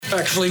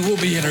Actually, we'll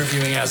be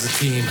interviewing as a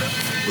team.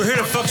 We're here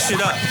to fuck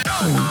shit up.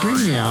 When you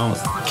bring me out,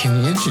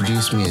 can you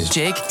introduce me as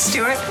Jake,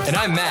 Stuart, and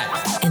I'm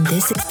Matt. And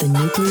this is the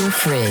nuclear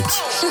fridge.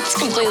 It's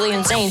completely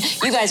insane.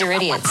 You guys are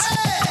idiots.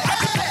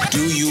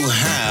 Do you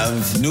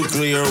have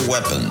nuclear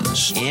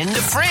weapons? in the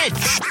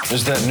fridge.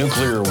 Is that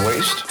nuclear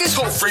waste? This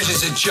whole fridge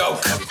is a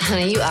joke.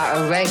 You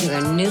are a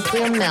regular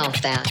nuclear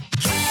meltdown.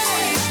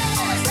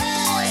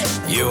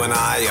 You and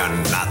I are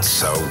not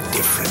so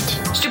different.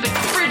 Stupid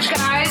fridge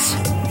guys.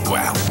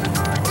 Well,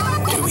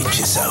 to each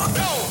his own.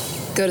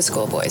 Go to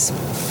school, boys.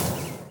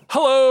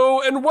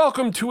 Hello, and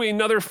welcome to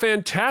another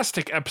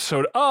fantastic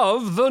episode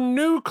of The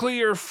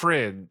Nuclear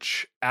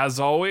Fridge. As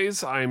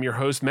always, I am your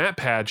host, Matt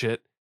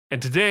Paget,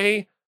 and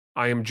today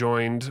I am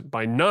joined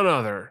by none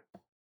other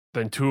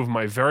than two of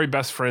my very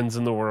best friends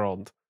in the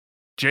world,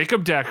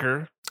 Jacob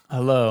Decker.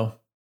 Hello.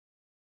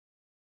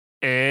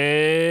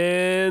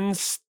 And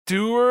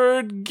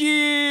Stuart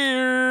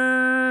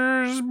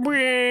Gears.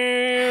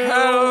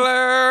 Hello.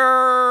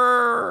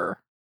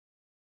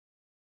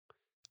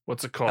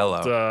 What's it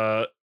called?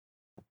 Hello.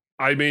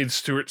 I made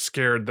Stuart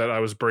scared that I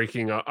was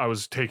breaking up. I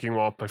was taking him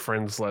off my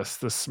friends list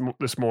this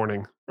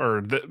morning,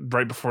 or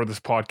right before this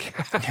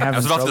podcast. I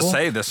was about to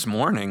say this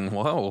morning.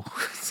 Whoa.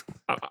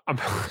 I'm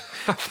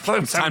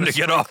Time to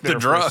get off the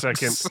drugs. For a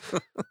second.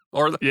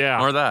 or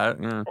that.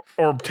 Yeah.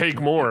 Or take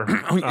more.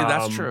 Yeah,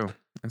 that's true.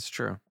 That's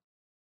true.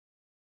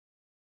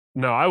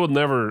 No, I will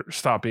never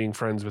stop being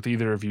friends with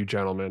either of you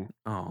gentlemen.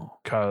 Oh,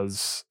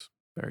 because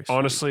very sweet.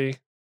 honestly,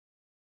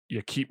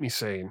 you keep me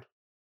sane.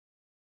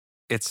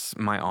 It's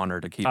my honor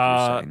to keep you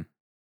sane.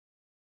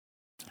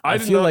 I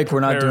feel like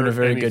we're not doing a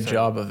very good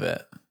job of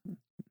it.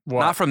 What?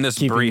 Not from this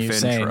Keeping brief you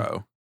sane.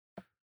 intro.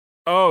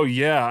 Oh,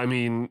 yeah. I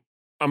mean,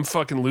 I'm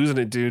fucking losing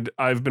it, dude.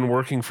 I've been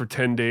working for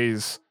 10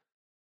 days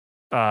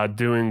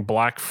doing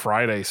Black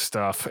Friday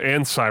stuff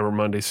and Cyber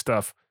Monday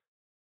stuff.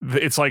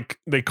 It's like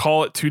they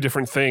call it two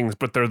different things,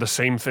 but they're the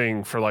same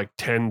thing for like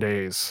 10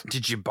 days.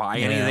 Did you buy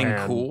anything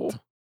cool?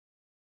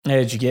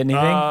 Hey, did you get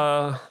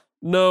anything?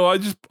 No,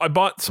 I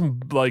bought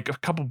a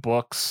couple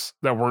books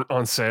that weren't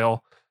on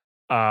sale.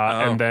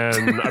 And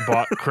then I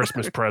bought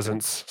Christmas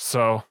presents.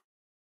 So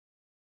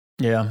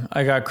Yeah,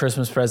 I got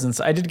Christmas presents.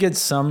 I did get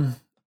some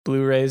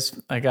Blu-rays.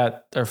 I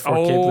got our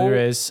 4K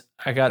Blu-rays.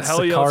 I got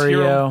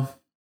Sicario.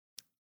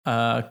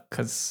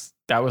 Because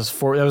that was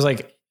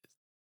like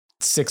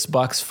 $6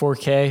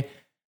 4K.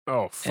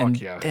 Oh, fuck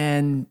yeah.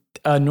 And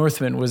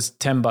Northman was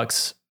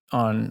 $10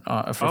 on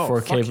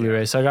for 4K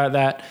Blu-ray. So I got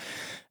that.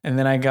 And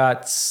then I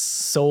got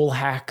Soul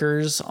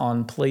Hackers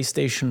on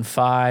PlayStation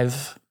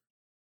 5.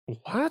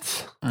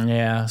 What?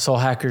 Yeah, Soul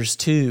Hackers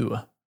 2.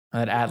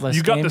 That Atlas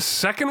You game. got the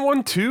second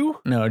one too?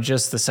 No,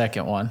 just the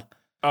second one.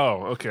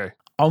 Oh, okay.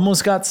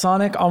 Almost got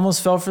Sonic,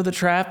 almost fell for the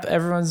trap.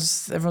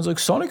 Everyone's like,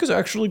 Sonic is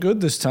actually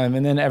good this time.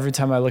 And then every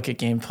time I look at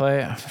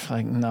gameplay, I'm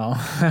like, no,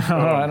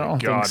 I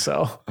don't think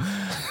so.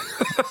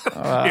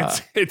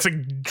 It's a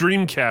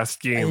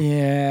Dreamcast game.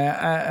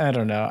 Yeah, I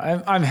don't know.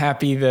 I'm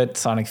happy that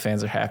Sonic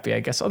fans are happy,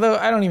 I guess. Although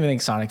I don't even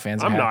think Sonic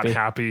fans are happy. I'm not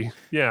happy.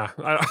 Yeah.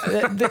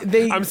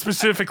 I'm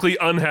specifically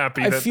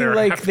unhappy that they're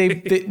happy.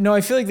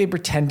 I feel like they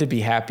pretend to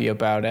be happy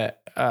about it.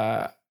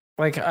 I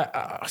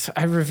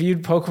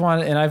reviewed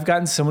Pokemon and I've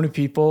gotten so many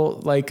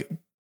people like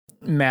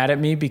mad at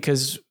me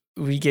because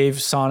we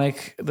gave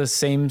Sonic the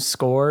same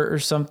score or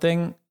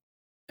something.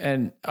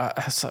 And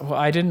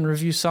I didn't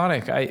review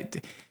Sonic.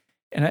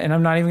 And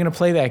I'm not even going to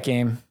play that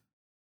game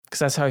because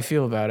that's how I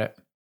feel about it.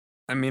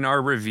 I mean,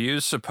 are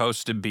reviews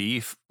supposed to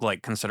be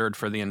like considered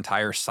for the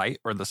entire site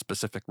or the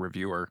specific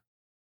reviewer?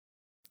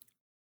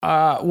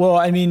 Well,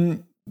 I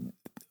mean,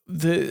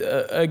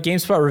 the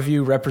GameSpot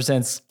review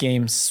represents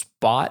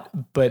GameSpot,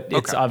 but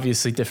it's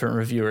obviously different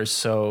reviewers.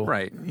 So,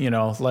 right. You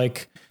know,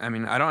 like, I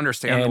mean, I don't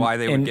understand why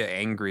they would get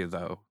angry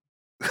though.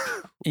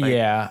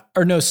 Yeah.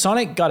 Or no,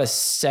 Sonic got a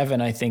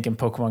 7, I think, and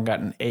Pokemon got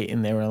an 8,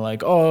 and they were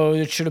like, oh,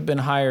 it should have been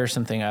higher or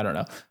something. I don't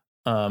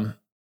know.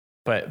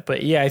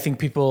 But yeah, I think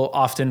people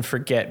often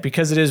forget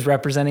because it is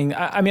representing.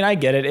 I mean, I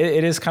get it.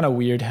 It is kind of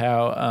weird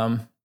how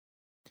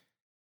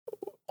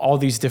all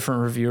these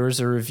different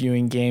reviewers are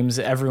reviewing games.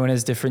 Everyone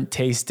has different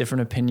tastes,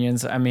 different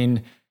opinions. I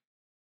mean,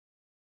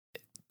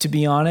 to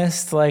be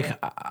honest,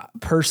 like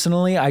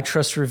personally, I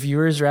trust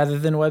reviewers rather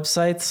than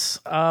websites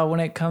when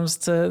it comes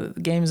to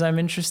games I'm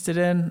interested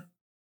in.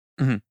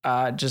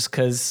 Mm-hmm. Just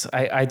because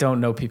I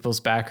don't know people's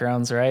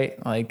backgrounds, right?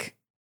 Like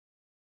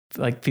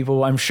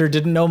people I'm sure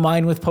didn't know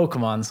mine with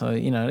Pokemon, so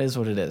you know it is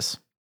what it is.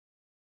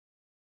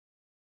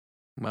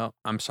 Well,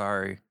 I'm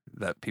sorry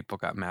that people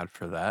got mad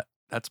for that.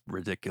 That's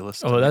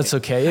ridiculous. Oh, that's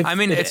okay. I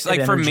mean, it's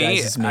like for me,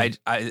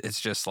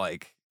 it's just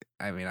like,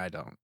 I mean, I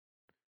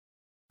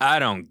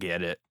don't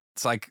get it.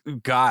 It's like,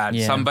 God,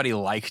 somebody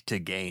liked a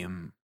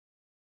game.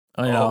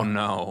 Oh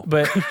no.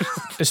 But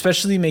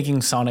especially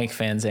making Sonic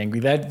fans angry,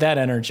 that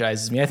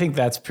energizes me. I think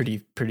that's pretty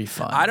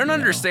fun. I don't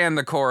understand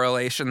the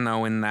correlation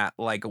though, in that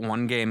like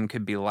one game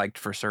could be liked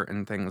for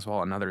certain things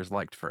while another's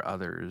liked for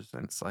others.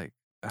 And it's like,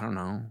 I don't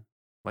know.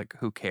 Like,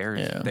 who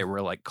cares if they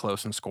were like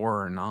close in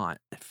score or not?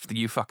 If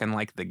you fucking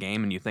like the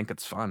game and you think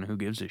it's fun, who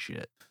gives a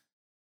shit?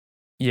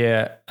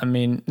 Yeah, I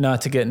mean,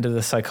 not to get into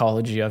the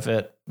psychology of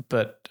it,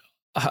 but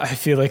I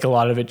feel like a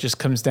lot of it just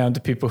comes down to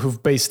people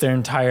who've based their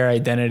entire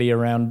identity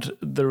around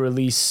the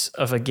release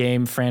of a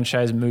game,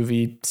 franchise,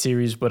 movie,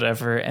 series,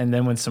 whatever. And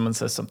then when someone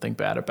says something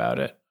bad about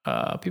it,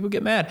 people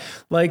get mad.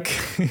 Like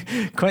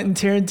Quentin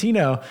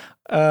Tarantino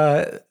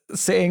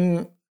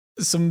saying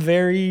some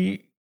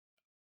very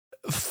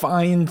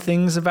fine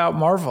things about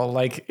Marvel.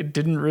 Like, it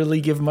didn't really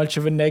give much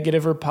of a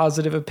negative or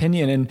positive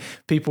opinion, and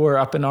people were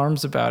up in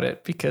arms about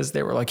it because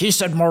they were like, he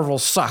said Marvel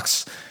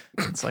sucks.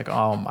 It's like,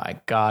 oh my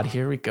God,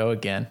 here we go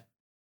again.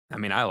 I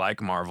mean, I like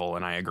Marvel,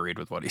 and I agreed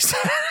with what he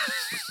said.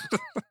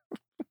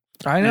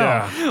 I know.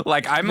 Yeah.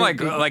 Like, I'm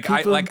People-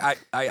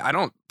 I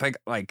don't think,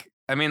 like,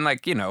 I mean,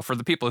 like, you know, for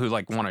the people who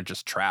like want to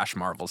just trash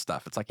Marvel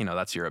stuff, it's like, you know,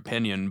 that's your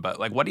opinion. But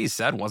like what he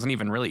said wasn't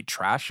even really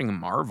trashing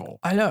Marvel.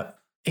 I know.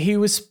 He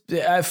was,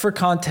 for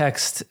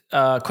context,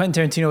 Quentin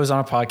Tarantino was on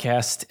a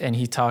podcast and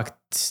he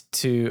talked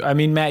to, I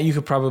mean, Matt, you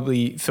could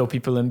probably fill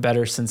people in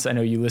better since I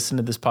know you listen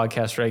to this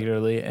podcast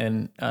regularly.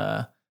 And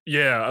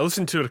Yeah, I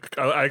listened to it.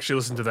 I actually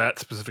listened to that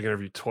specific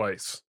interview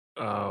twice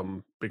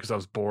because I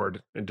was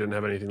bored and didn't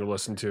have anything to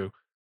listen to.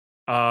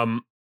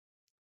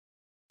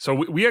 So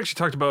we actually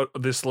talked about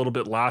this a little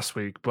bit last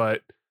week,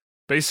 but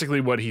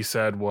basically what he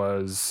said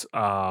was,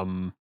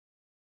 I'm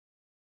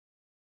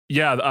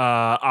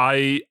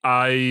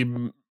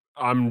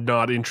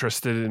not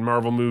interested in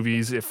Marvel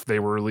movies. If they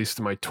were released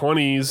in my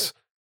 20s,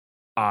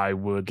 I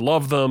would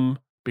love them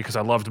because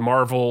I loved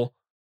Marvel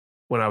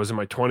when I was in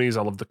my 20s.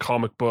 I loved the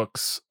comic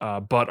books,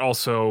 but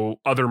also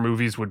other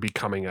movies would be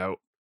coming out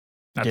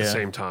at the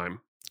same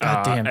time.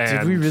 God damn,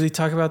 did we really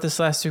talk about this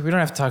last week? We don't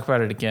have to talk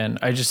about it again.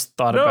 I just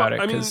thought about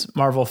it because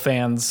Marvel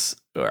fans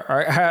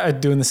are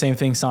doing the same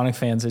thing Sonic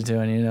fans are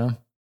doing, you know?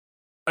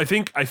 I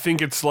think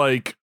it's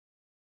like,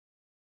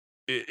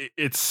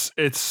 it's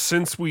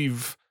since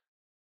we've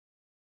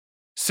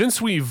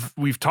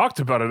talked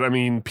about it, I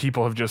mean,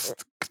 people have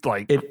just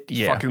like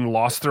fucking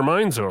lost their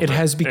minds over it. It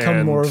has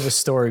become more of a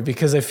story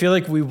because I feel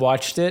like we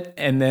watched it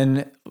and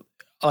then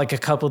like a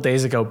couple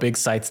days ago, big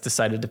sites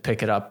decided to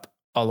pick it up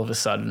all of a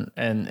sudden.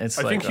 And it's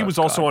I think he was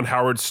also on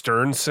Howard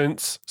Stern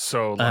since.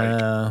 So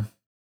like,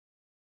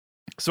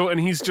 and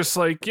he's just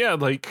like, yeah,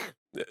 like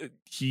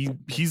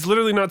he's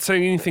literally not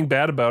saying anything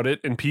bad about it.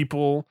 And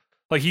people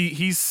like,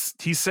 he's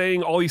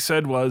saying all he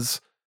said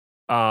was,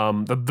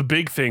 the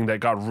big thing that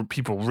got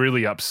people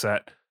really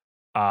upset,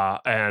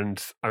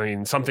 and I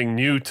mean something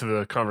new to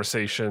the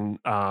conversation,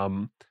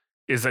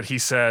 is that he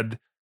said,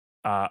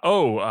 there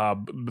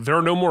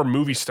are no more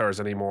movie stars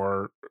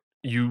anymore.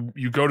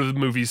 You go to the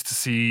movies to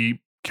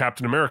see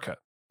Captain America,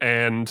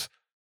 and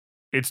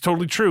it's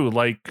totally true.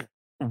 Like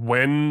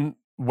when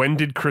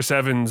did Chris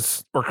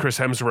Evans or Chris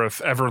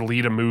Hemsworth ever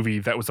lead a movie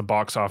that was a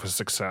box office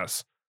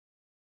success?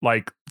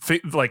 Like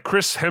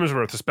Chris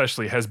Hemsworth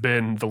especially has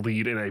been the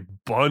lead in a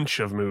bunch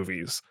of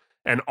movies,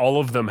 and all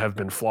of them have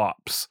been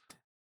flops,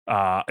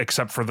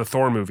 except for the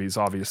Thor movies,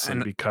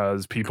 obviously,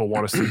 because people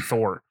want to see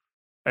Thor.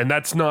 And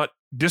that's not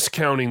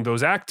discounting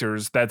those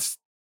actors. That's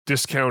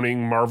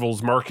discounting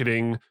Marvel's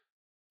marketing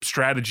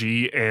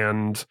strategy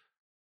and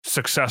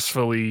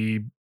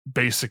successfully,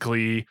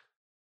 basically,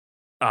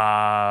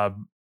 I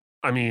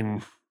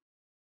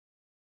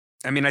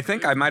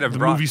think I might have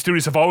movie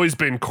studios have always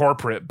been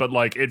corporate, but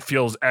like it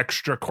feels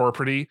extra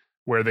corporate-y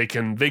where they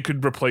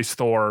could replace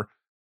Thor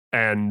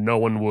and no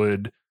one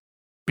would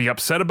be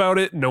upset about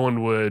it. No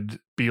one would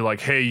be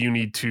like, hey, you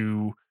need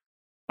to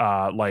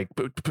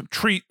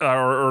treat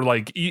or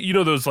like, you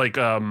know, those like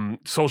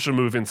social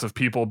movements of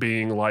people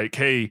being like,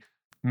 hey,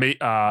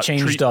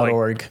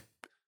 change.org.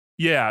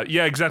 Yeah,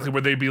 exactly.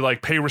 Where they'd be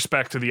like, pay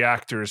respect to the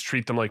actors,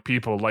 treat them like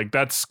people. Like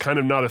that's kind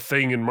of not a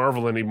thing in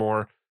Marvel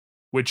anymore,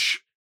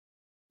 which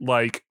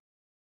like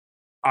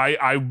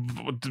I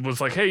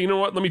was like, hey, you know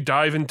what? Let me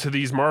dive into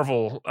these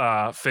Marvel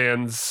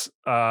fans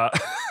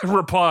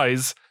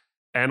replies.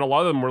 And a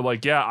lot of them were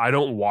like, yeah, I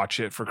don't watch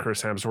it for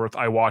Chris Hemsworth.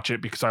 I watch it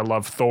because I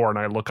love Thor and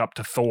I look up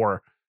to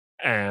Thor.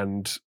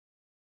 And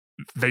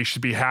they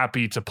should be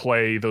happy to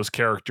play those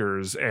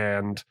characters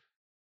and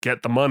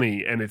get the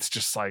money. And it's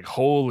just like,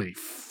 holy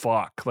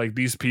fuck. Like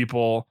these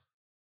people,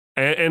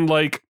 and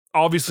like,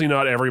 obviously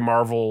not every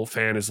Marvel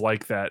fan is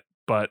like that,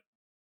 but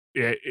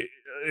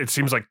it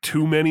seems like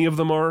too many of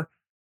them are.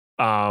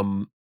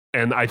 And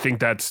I think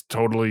that's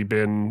totally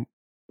been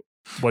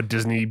what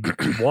Disney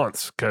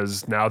wants,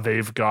 because now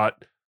they've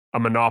got a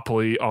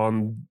monopoly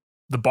on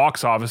the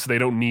box office. They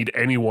don't need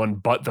anyone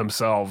but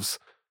themselves,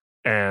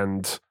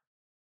 and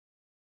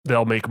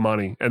they'll make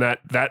money. And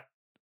that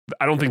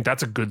I don't think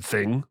that's a good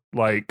thing.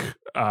 Like,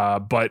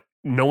 but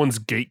no one's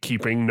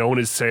gatekeeping. No one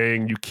is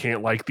saying you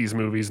can't like these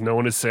movies. No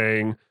one is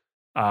saying,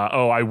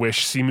 I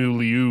wish Simu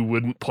Liu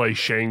wouldn't play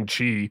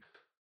Shang-Chi.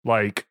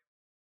 Like,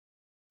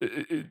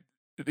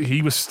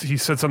 he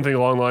said something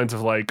along the lines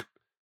of like,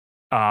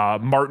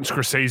 Martin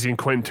Scorsese and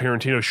Quentin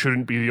Tarantino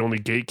shouldn't be the only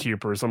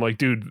gatekeepers. I'm like,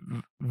 dude,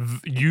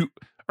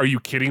 are you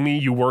kidding me?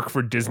 You work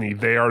for Disney.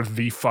 They are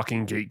the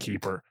fucking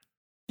gatekeeper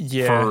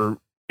for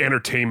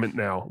entertainment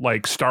now.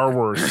 Like Star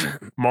Wars,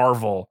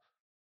 Marvel,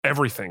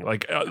 everything.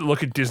 Like,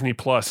 look at Disney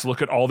Plus.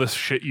 Look at all this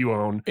shit you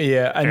own.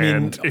 Yeah, I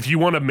mean, if you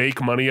want to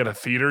make money at a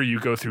theater, you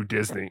go through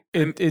Disney.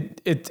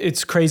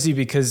 It's crazy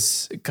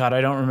because, God,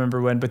 I don't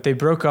remember when, but they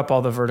broke up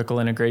all the vertical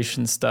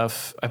integration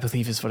stuff, I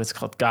believe is what it's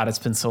called. God, it's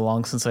been so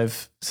long since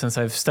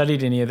I've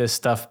studied any of this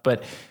stuff,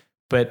 but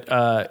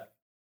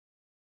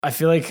I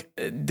feel like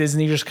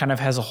Disney just kind of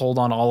has a hold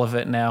on all of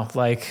it now,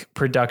 like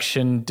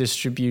production,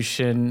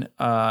 distribution.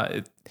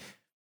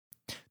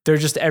 They're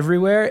just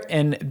everywhere,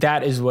 and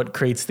that is what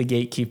creates the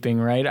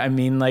gatekeeping, right? I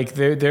mean, like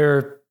there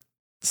are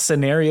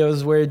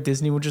scenarios where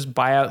Disney will just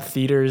buy out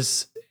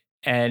theaters,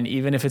 and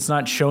even if it's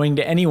not showing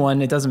to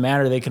anyone, it doesn't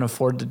matter. They can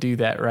afford to do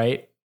that,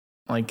 right?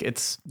 Like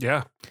it's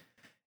wild.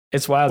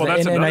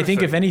 Well, and I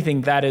think if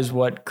anything, that is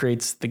what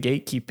creates the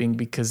gatekeeping,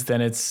 because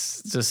then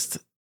it's just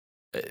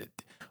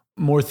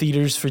more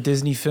theaters for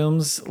Disney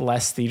films,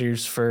 less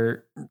theaters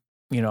for,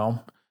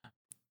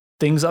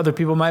 things other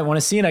people might want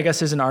to see. And I guess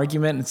there's an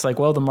argument. It's like,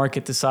 well, the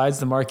market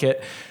decides. The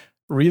market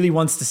really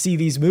wants to see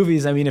these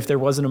movies. I mean, if there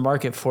wasn't a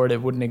market for it,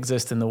 it wouldn't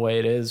exist in the way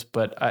it is.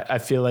 But I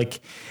feel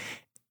like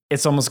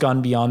it's almost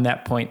gone beyond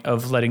that point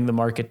of letting the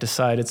market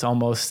decide. It's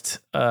almost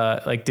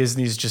like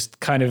Disney's just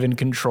kind of in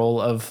control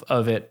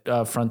of it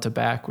front to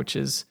back, which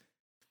is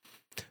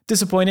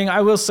disappointing.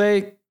 I will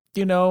say,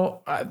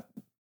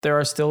 there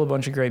are still a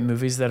bunch of great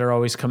movies that are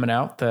always coming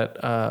out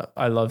that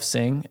I love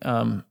seeing.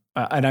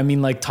 And I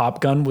mean, like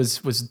Top Gun was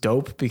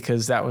dope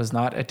because that was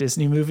not a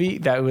Disney movie.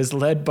 That was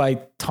led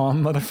by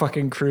Tom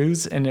motherfucking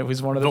Cruise, and it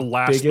was one of the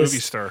last biggest movie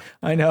star.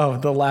 I know,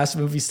 the last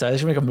movie star. They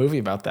should make a movie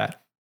about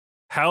that.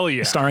 Hell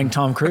yeah, starring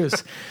Tom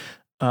Cruise,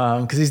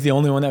 because he's the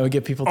only one that would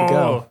get people to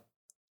go.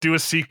 Do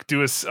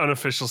a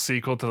unofficial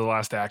sequel to The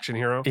Last Action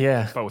Hero.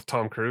 Yeah, but with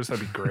Tom Cruise,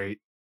 that'd be great.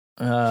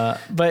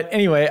 But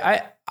anyway,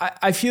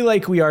 I feel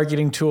like we are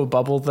getting to a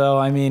bubble, though.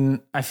 I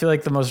mean, I feel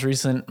like the most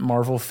recent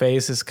Marvel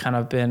phase has kind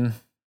of been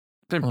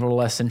a little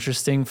less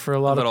interesting for a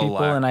lot of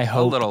people, and I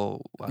hope a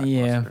little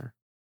lackluster.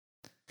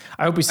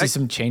 I hope we see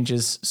some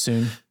changes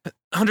soon.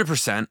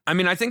 100%. I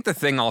mean, I think the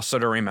thing also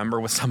to remember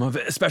with some of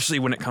it, especially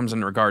when it comes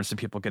in regards to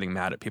people getting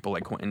mad at people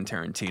like Quentin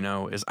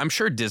Tarantino, is I'm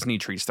sure Disney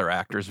treats their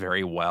actors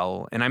very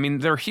well. And I mean,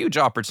 there are huge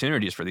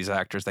opportunities for these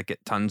actors that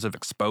get tons of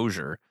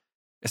exposure.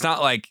 It's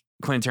not like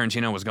Quentin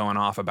Tarantino was going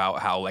off about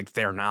how like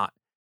they're not,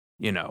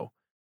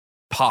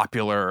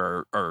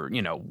 popular or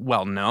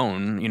well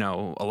known.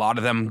 A lot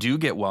of them do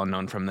get well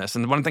known from this.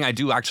 And one thing I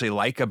do actually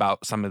like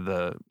about some of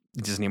the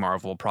Disney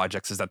Marvel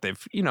projects is that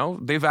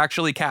they've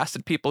actually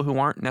casted people who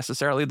aren't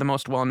necessarily the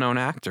most well known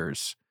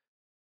actors,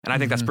 and I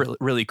think that's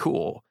really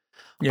cool.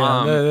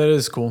 Yeah, that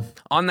is cool.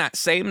 On that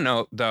same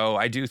note, though,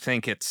 I do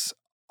think it's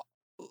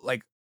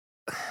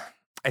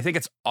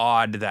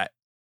odd that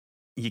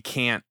you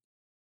can't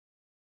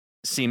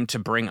seem to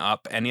bring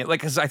up any,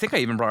 because I think I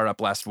even brought it up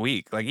last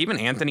week. Like even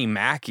Anthony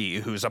Mackie,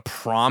 who's a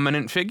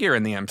prominent figure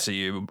in the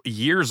MCU,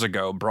 years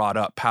ago brought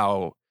up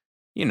how,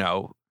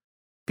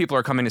 people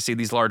are coming to see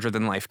these larger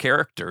than life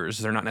characters.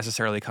 They're not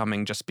necessarily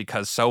coming just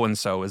because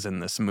so-and-so is in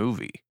this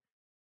movie.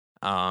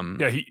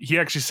 He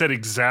actually said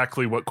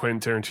exactly what Quentin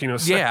Tarantino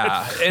said.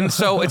 Yeah, and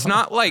so it's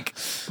not like,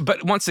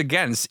 but once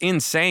again, in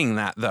saying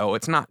that though,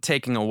 it's not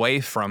taking away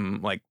from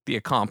like the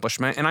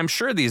accomplishment. And I'm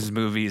sure these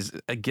movies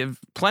give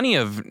plenty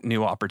of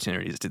new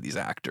opportunities to these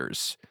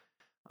actors.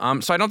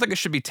 So I don't think it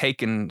should be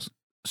taken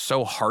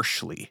so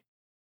harshly.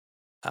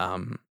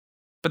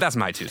 But that's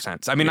my 2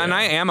 cents. I mean, and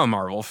I am a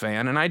Marvel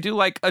fan, and I do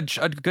like a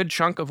good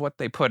chunk of what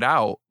they put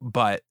out,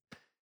 but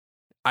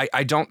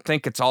I don't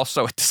think it's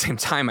also, at the same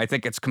time, I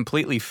think it's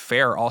completely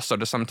fair also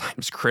to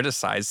sometimes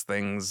criticize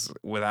things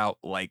without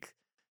like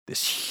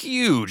this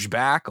huge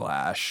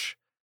backlash,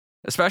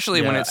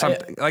 especially when it's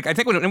something I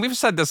think when we've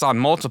said this on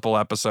multiple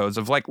episodes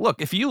of like, look,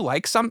 if you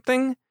like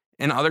something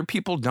and other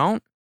people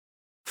don't,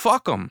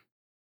 fuck them.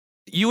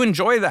 You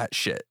enjoy that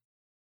shit,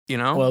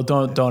 Well,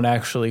 don't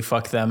actually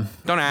fuck them.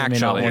 Don't actually.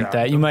 You may not want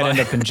that. You might end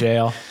up in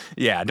jail.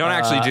 Yeah, don't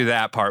actually do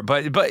that part.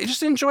 But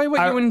just enjoy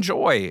what you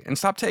enjoy and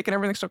stop taking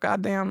everything so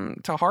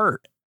goddamn to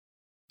heart.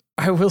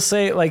 I will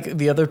say, like,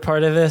 the other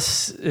part of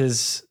this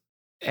is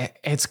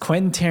it's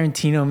Quentin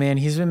Tarantino, man.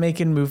 He's been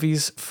making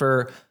movies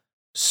for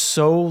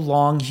so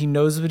long. He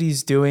knows what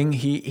he's doing.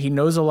 He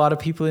knows a lot of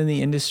people in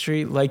the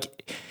industry.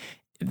 Like,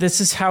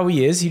 this is how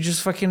he is. He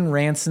just fucking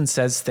rants and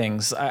says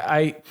things.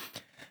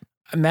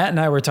 Matt and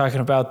I were talking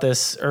about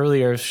this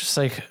earlier. It's just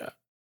like,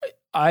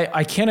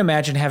 I can't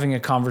imagine having a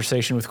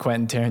conversation with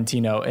Quentin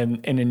Tarantino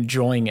and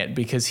enjoying it,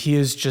 because he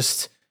is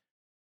just,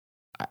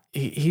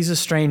 he's a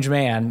strange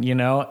man,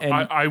 And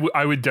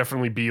I would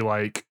definitely be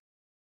like,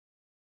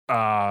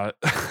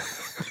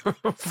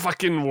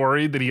 fucking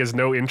worried that he has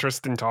no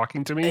interest in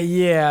talking to me.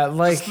 Yeah,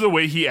 like just the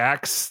way he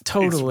acts.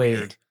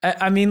 Totally.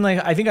 I mean,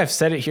 like, I think I've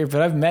said it here,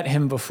 but I've met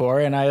him before,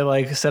 and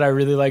I said I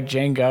really like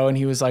Django, and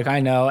he was like, I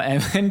know,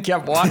 and then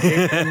kept walking.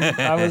 And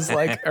I was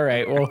like, all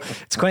right, well,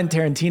 it's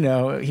Quentin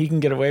Tarantino. He can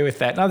get away with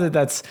that. Not that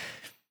that's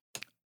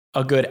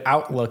a good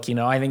outlook,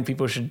 I think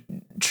people should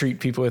treat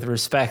people with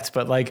respect,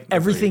 but like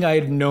everything I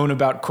had known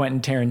about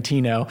Quentin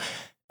Tarantino,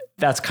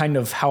 that's kind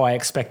of how I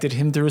expected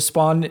him to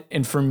respond.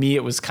 And for me,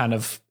 it was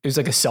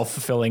like a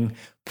self-fulfilling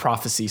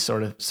prophecy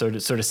sort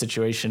of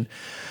situation.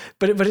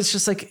 But it's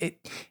just like,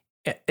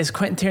 as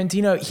Quentin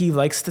Tarantino, he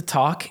likes to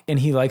talk and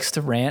he likes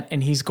to rant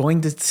and he's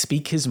going to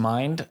speak his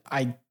mind.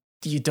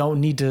 You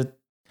don't need to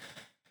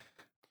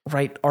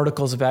write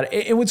articles about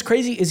it. And what's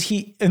crazy is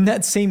in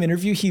that same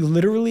interview, he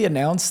literally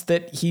announced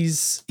that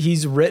he's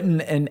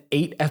written an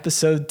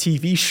 8-episode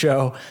TV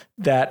show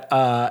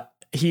that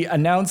he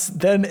announced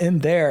then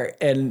and there.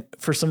 And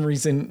for some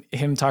reason,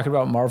 him talking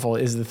about Marvel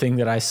is the thing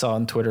that I saw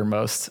on Twitter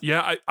most.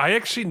 Yeah, I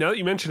actually, now that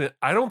you mention it,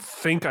 I don't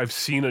think I've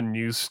seen a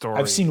news story.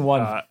 I've seen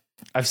one.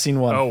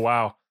 Oh,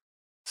 wow.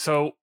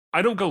 So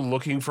I don't go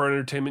looking for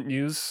entertainment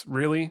news,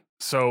 really.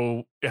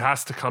 So it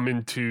has to come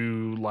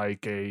into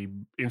like a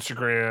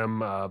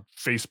Instagram,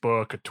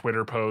 Facebook, a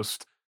Twitter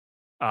post.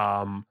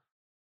 And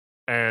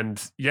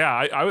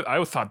yeah,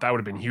 I thought that would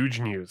have been huge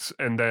news.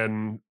 And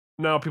then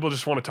now people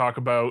just want to talk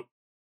about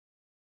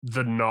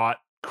the not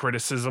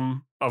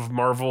criticism of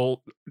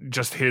Marvel,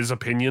 just his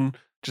opinion,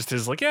 just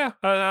his like, yeah,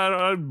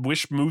 I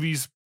wish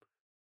movies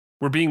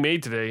were being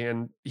made today.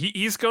 And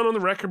he's gone on the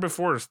record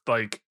before,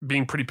 like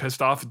being pretty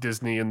pissed off at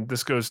Disney. And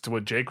this goes to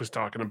what Jake was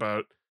talking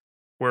about,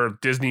 where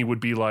Disney would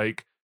be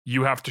like,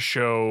 you have to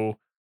show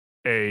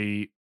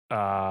a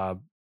Star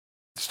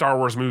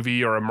Wars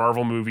movie or a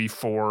Marvel movie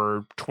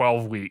for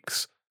 12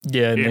 weeks.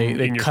 Yeah, and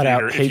they cut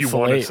out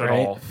Hateful Eight,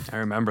 right? I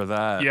remember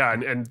that. Yeah,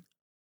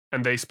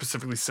 and they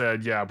specifically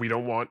said, yeah, we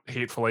don't want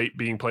Hateful Eight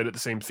being played at the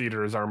same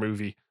theater as our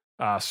movie,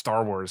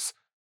 Star Wars.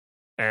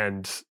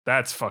 And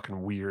that's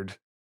fucking weird.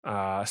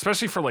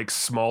 Especially for like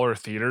smaller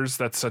theaters.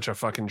 That's such a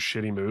fucking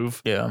shitty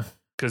move. Yeah.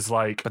 Because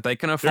like, but they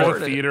can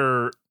afford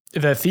theater.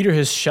 The theater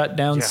has shut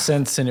down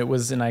since, and it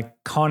was an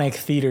iconic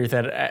theater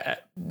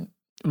that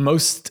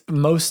most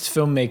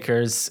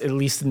filmmakers, at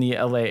least in the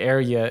LA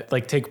area,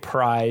 like take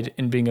pride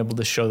in being able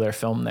to show their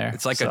film there.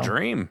 It's like a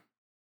dream.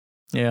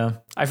 Yeah,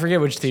 I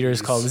forget which theater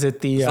it's called. Is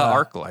it the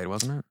ArcLight,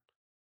 wasn't it?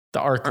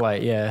 The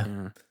ArcLight,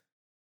 yeah.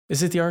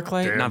 Is it the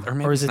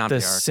ArcLight? Or is it the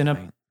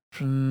Cine?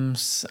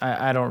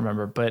 I don't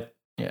remember, but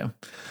yeah.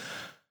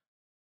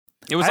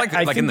 It was like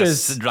in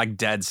the like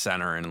dead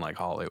center in like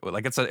Hollywood.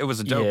 Like it was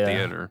a dope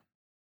theater.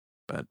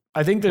 But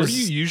I think where do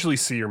you usually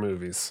see your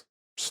movies,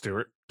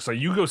 Stuart? So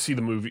you go see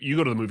the movie. You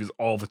go to the movies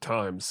all the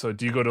time. So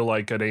do you go to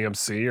like an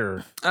AMC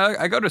or?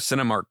 I go to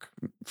Cinemark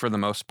for the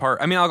most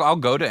part. I mean, I'll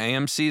go to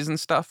AMCs and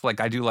stuff.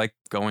 Like I do like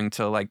going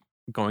to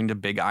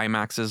big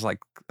IMAXs. Like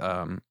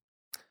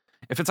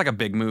if it's like a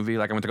big movie,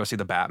 like I went to go see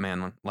the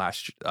Batman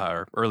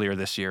earlier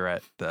this year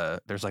at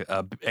there's like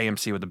a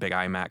AMC with a big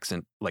IMAX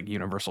in like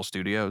Universal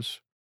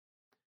Studios.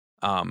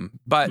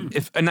 But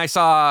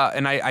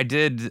I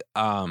did.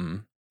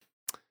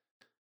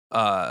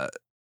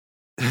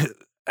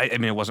 I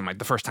mean, it wasn't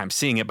the first time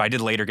seeing it, but I did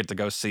later get to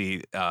go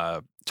see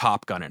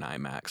Top Gun in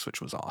IMAX,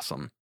 which was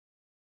awesome.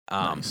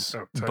 Nice.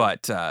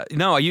 But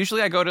no,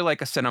 I go to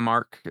like a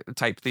Cinemark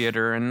type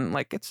theater, and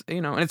like it's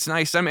and it's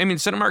nice. I mean,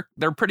 Cinemark,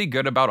 they're pretty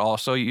good about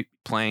also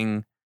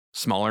playing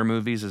smaller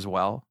movies as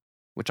well,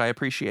 which I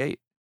appreciate.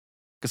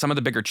 Because some of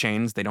the bigger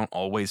chains, they don't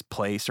always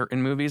play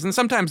certain movies, and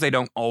sometimes they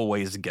don't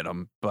always get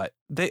them. But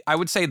I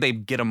would say they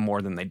get them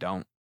more than they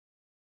don't.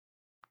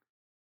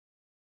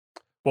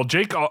 Well,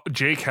 Jake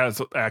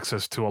has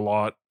access to a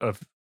lot of.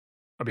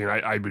 I mean,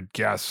 I would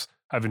guess.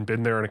 I haven't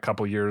been there in a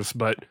couple years,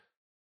 but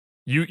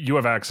you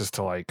have access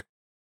to like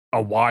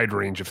a wide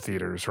range of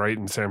theaters, right,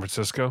 in San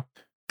Francisco?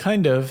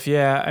 Kind of,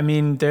 yeah. I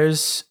mean,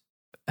 there's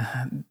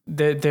a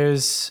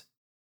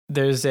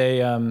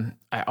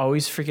I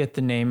always forget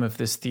the name of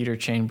this theater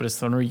chain, but it's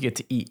the one where you get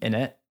to eat in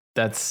it.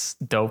 That's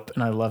dope,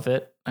 and I love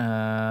it.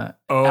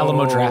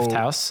 Alamo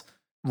Drafthouse.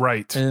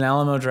 Right. In an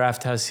Alamo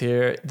Drafthouse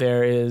here,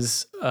 there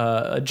is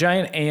a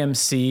giant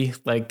AMC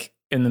like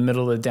in the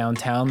middle of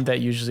downtown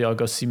that usually I'll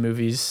go see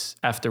movies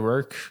after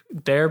work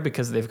there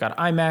because they've got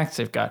IMAX,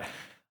 they've got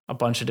a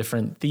bunch of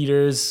different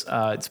theaters.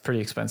 It's pretty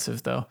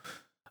expensive though.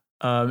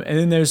 And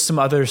then there's some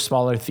other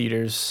smaller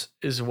theaters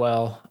as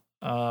well.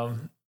 But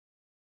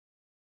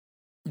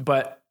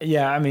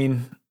yeah, I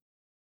mean,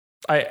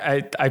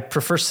 I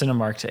prefer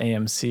Cinemark to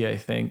AMC, I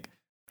think.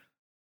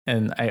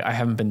 And I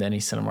haven't been to any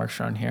Cinemarks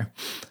around here.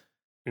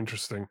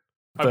 Interesting.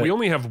 We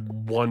only have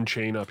one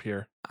chain up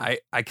here.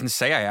 I can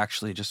say I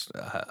actually just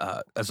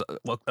let's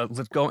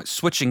go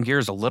switching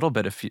gears a little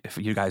bit if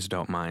you guys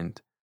don't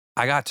mind.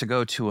 I got to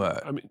go to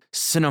a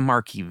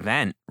Cinemark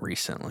event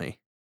recently.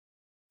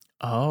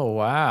 Oh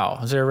wow!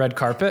 Was there a red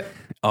carpet?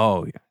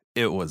 Oh,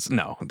 it was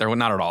there was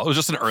not at all. It was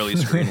just an early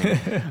screening.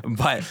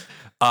 But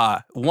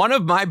one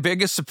of my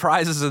biggest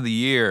surprises of the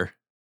year,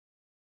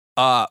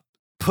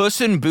 Puss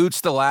in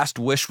Boots: The Last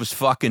Wish was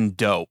fucking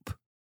dope.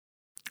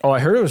 Oh, I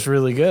heard it was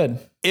really good.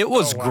 It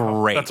was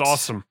great. That's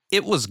awesome.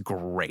 It was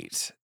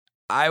great.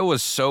 I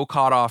was so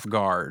caught off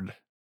guard.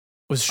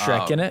 Was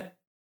Shrek in it?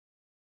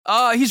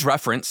 He's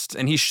referenced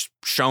and he's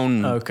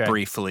shown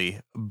briefly,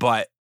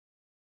 but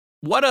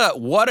what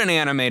an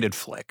animated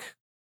flick.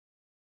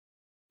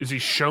 Is he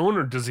shown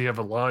or does he have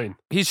a line?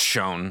 He's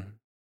shown.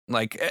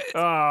 Like,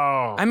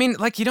 Oh, I mean,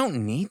 like, you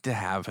don't need to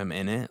have him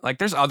in it. Like,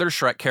 there's other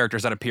Shrek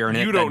characters that appear in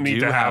it You don't that need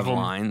do to have have him.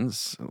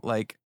 lines.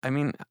 Like, I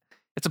mean,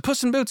 it's a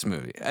Puss in Boots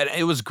movie. And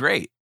it was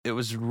great. It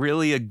was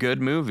really a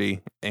good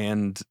movie,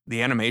 and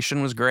the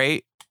animation was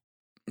great.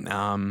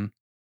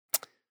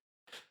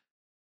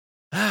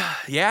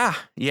 Yeah,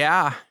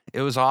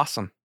 it was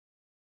awesome.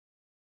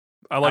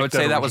 I like would that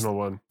say original that was-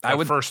 one. I That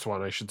would- first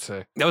one, I should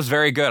say. That was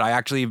very good. I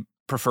actually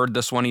preferred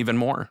this one even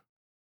more.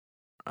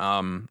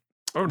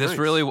 Oh, This nice.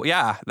 really,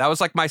 yeah, that was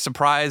like my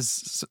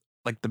surprise,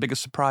 like the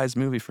biggest surprise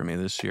movie for me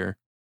this year.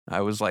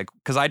 I was like,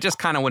 because I just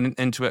kind of went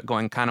into it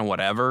going kind of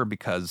whatever,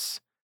 because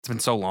it's been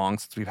so long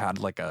since we've had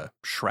like a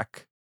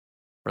Shrek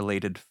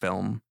related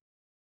film.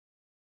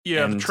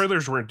 Yeah, the and-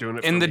 trailers weren't doing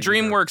it. And for the me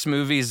either. DreamWorks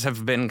movies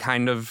have been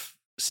kind of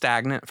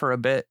stagnant for a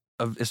bit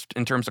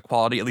in terms of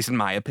quality, at least in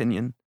my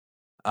opinion.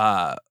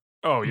 Oh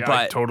yeah, I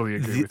but totally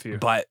agree with you.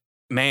 But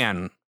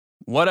man,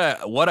 what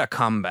a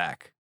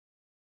comeback.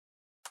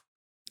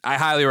 I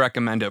highly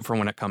recommend it for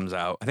when it comes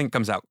out. I think it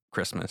comes out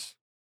Christmas,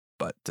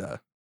 but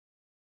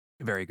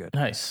very good.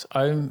 Nice.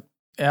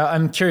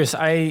 I'm curious.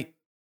 I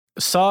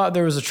saw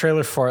there was a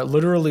trailer for it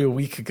literally a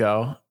week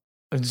ago.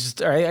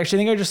 I actually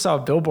think I just saw a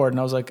billboard and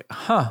I was like,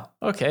 huh,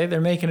 okay, they're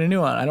making a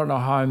new one. I don't know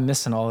how I'm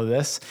missing all of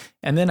this.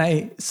 And then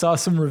I saw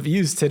some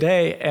reviews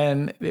today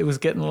and it was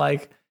getting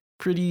like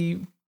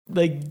pretty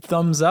like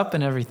thumbs up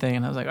and everything.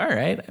 And I was like, all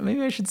right,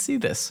 maybe I should see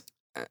this.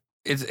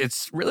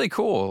 It's really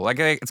cool. Like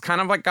it's kind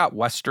of like got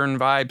Western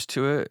vibes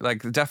to it.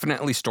 Like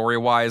definitely story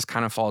wise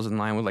kind of falls in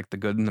line with like the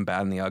good and the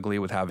bad and the ugly,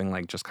 with having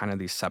like just kind of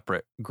these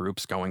separate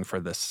groups going for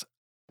this,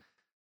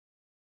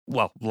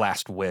 well,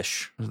 last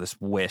wish, this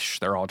wish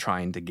they're all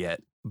trying to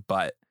get.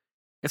 But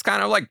it's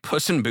kind of like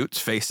Puss in Boots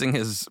facing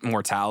his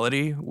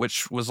mortality,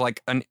 which was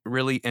like a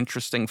really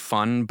interesting,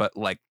 fun, but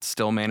like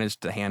still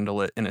managed to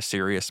handle it in a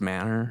serious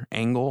manner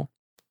angle.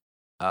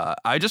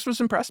 I just was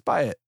impressed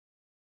by it.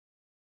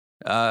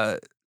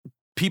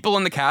 People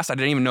in the cast, I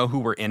didn't even know who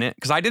were in it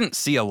because I didn't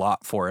see a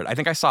lot for it. I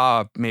think I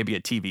saw maybe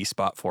a TV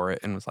spot for it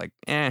and was like,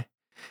 eh.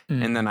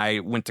 And then I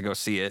went to go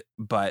see it.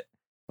 But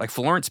like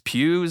Florence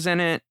Pugh's in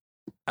it.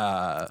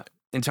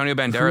 Antonio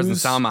Banderas and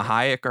Salma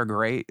Hayek are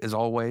great as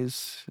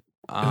always.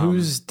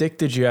 Whose dick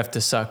did you have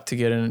to suck to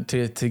get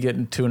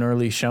into an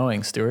early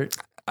showing, Stuart?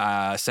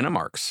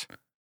 Cinemark's.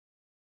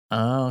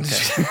 Oh,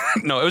 okay.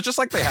 No, it was just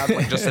like they had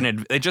like just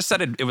they just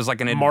said it was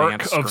like an Mark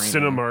advanced of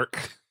screening. Cinemark.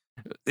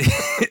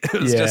 It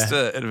was Yeah. just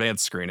an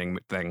advanced screening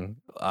thing.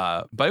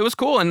 But it was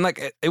cool and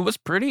like it was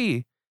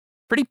pretty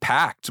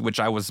packed, which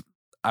I was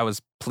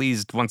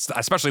pleased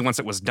especially once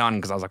it was done,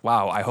 because I was like,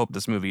 wow, I hope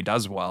this movie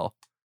does well.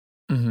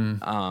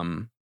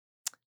 Mm-hmm.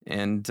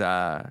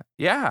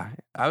 Yeah,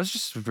 I was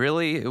just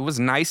really, it was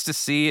nice to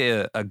see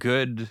a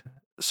good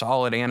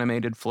solid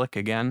animated flick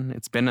again.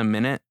 It's been a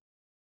minute.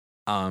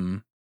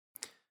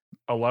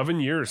 11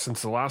 years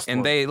since the last And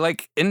one. they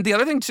like, and the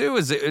other thing too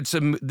is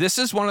this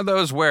is one of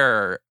those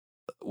where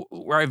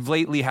I've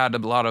lately had a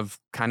lot of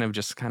kind of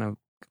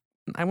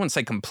I wouldn't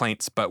say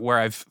complaints, but where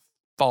I've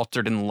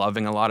faltered in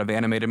loving a lot of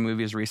animated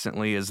movies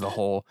recently is the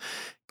whole,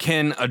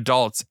 can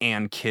adults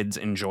and kids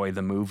enjoy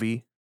the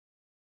movie?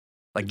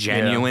 Like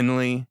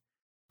genuinely.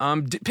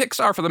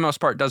 Pixar for the most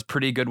part does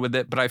pretty good with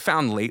it, but I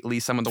found lately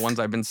some of the ones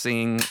I've been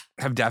seeing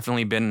have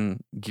definitely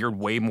been geared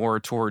way more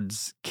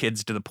towards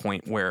kids, to the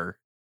point where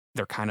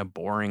they're kind of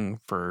boring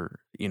for,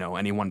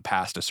 anyone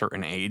past a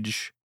certain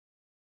age.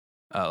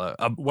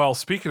 Well,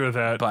 speaking of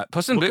that, But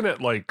Puss in looking Boots,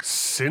 at like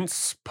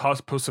since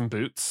Puss in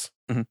Boots,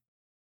 Mhm.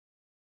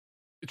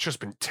 it's just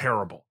been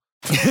terrible.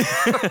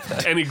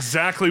 And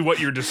exactly what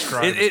you're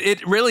describing.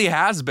 it really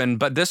has been.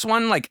 But this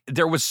one, like,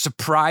 there was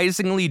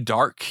surprisingly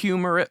dark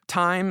humor at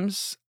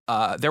times.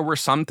 There were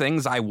some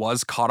things I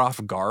was caught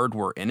off guard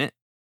were in it.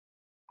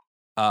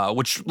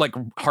 Which like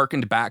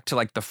harkened back to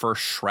like the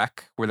first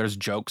Shrek, where there's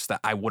jokes that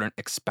I wouldn't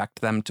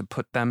expect them to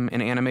put them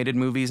in animated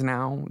movies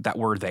now that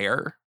were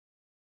there.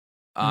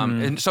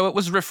 And so it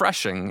was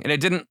refreshing, and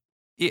it didn't,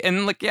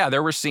 and like, yeah,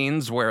 there were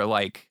scenes where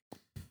like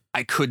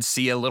I could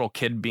see a little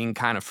kid being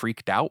kind of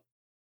freaked out.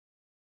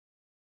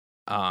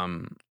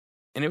 And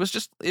it was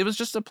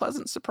just a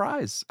pleasant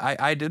surprise.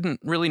 I didn't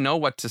really know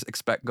what to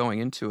expect going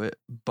into it,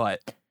 but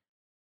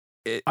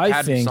it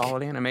had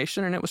solid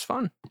animation and it was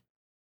fun.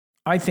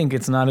 I think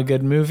it's not a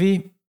good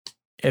movie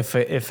if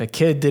a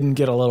kid didn't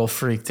get a little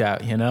freaked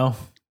out,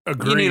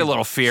 Agreed. You need a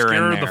little fear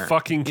Scare in there. the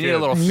fucking kid. You need a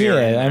little fear.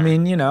 in Yeah, I there.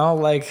 mean,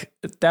 like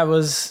that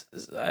was.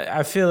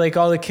 I feel like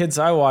all the movies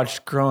I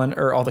watched growing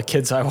up.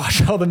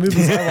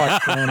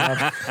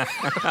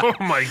 Oh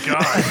my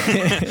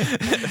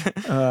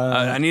god.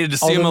 I needed to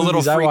All see the him a little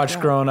movies I freaked watched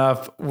out. growing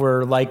up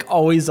were like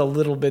always a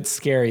little bit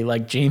scary,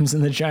 like James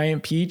and the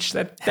Giant Peach.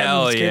 That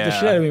Hell movie scared the yeah.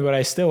 shit out of me, but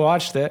I still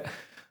watched it.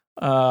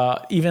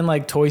 Even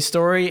like Toy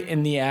Story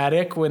in the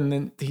attic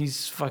when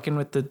he's fucking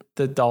with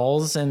the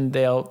dolls and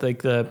they'll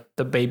like the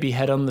baby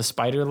head on the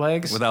spider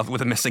legs with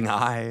a missing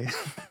eye.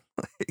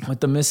 with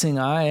the missing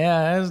eye.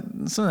 Yeah,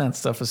 some of that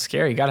stuff was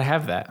scary. Got to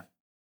have that.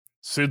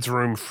 Sid's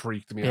Room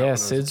freaked me out. when I Yeah,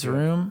 was a Sid's kid.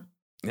 Room.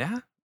 Yeah.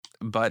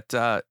 But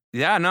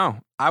yeah,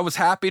 no, I was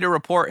happy to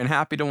report and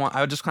happy to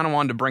I just kind of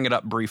wanted to bring it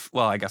up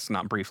well, I guess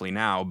not briefly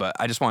now, but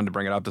I just wanted to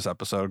bring it up this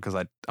episode because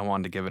I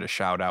wanted to give it a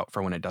shout out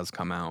for when it does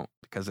come out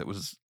because it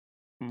was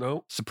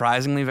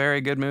surprisingly very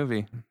good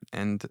movie.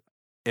 And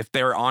if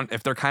they're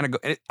kind of,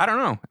 I don't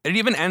know, it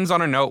even ends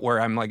on a note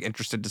where I'm like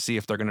interested to see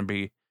if they're going to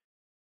be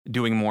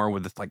doing more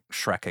with like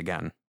Shrek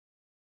again.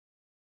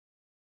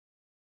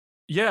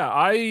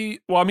 Yeah,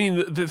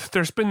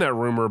 there's been that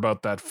rumor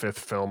about that 5th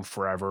film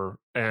forever,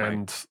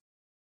 and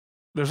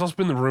there's also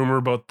been the rumor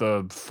about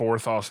the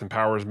 4th Austin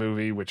Powers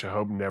movie, which I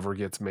hope never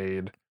gets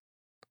made.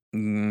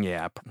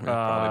 Yeah,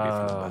 probably be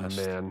for the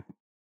best. Man.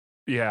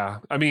 Yeah,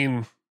 I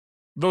mean,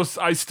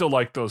 I still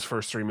like those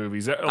first 3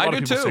 movies. A lot of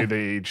people say they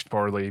aged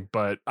poorly,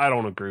 but I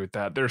don't agree with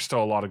that. There's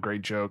still a lot of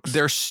great jokes.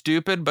 They're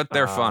stupid, but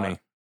they're funny,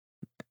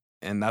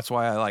 and that's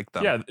why I like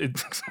them. Yeah,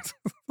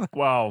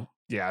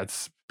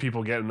 it's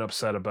people getting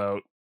upset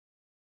about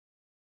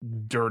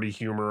dirty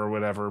humor or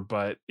whatever,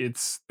 but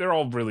they're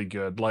all really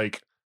good.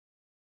 Like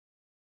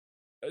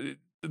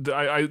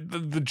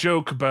the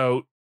joke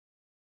about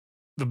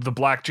the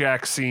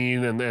blackjack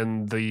scene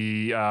and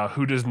the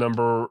who does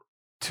number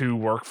 2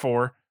 work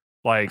for,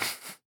 like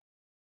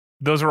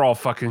those are all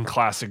fucking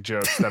classic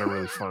jokes that are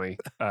really funny.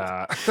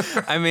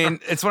 I mean,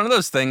 it's one of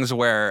those things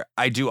where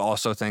I do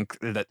also think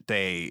that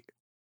they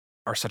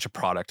are such a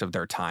product of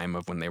their time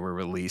of when they were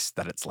released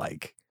that it's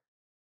like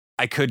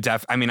I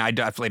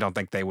definitely don't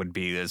think they would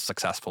be as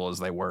successful as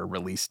they were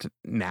released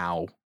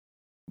now.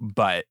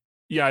 But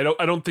yeah,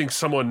 I don't think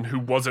someone who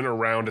wasn't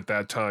around at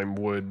that time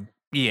would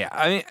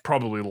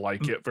probably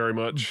like it very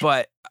much.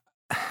 But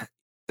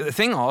the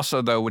thing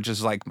also though, which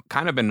is like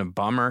kind of been a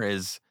bummer,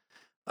 is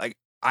like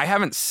I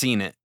haven't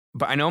seen it,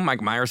 but I know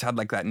Mike Myers had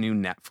like that new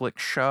Netflix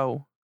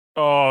show.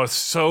 Oh,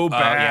 so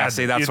bad. Yeah,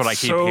 see, that's what I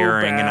keep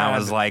hearing. And I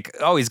was like,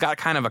 oh, he's got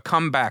kind of a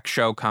comeback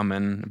show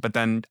coming. But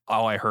then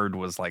all I heard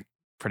was like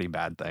pretty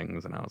bad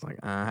things. And I was like,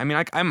 I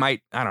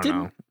don't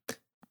know.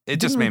 It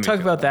just made me talk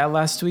about that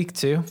last week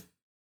too.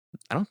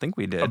 I don't think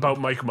we did. About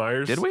Mike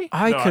Myers? Did we?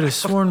 I could have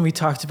sworn we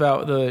talked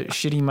about the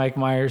shitty Mike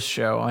Myers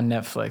show on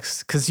Netflix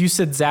because you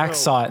said Zach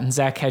saw it and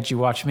Zach had you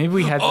watch. Maybe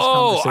we had this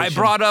conversation. I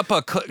brought up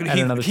a clip.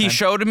 He time.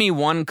 showed me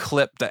one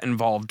clip that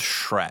involved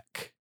Shrek.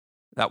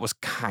 That was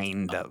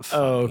kind of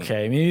funny. Oh,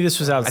 okay. Maybe this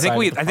was outside.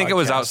 I think it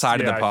was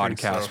outside of the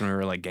podcast when we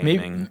were like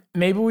gaming.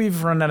 Maybe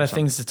we've run out of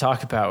things to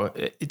talk about.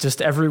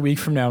 Just every week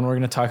from now, and we're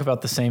going to talk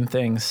about the same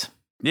things.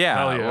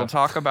 Yeah, we'll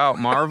talk about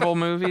Marvel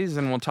movies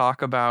and we'll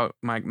talk about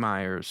Mike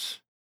Myers.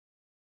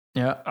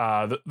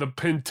 Yeah. The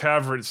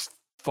Pentaverate's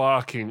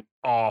fucking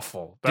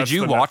awful. Did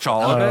you watch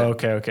all of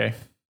it? Okay.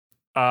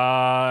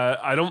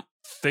 I don't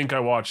think I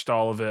watched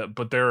all of it,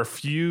 but there are a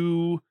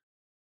few.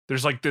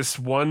 There's like this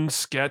one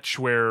sketch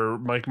where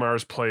Mike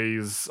Myers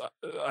plays,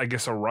 I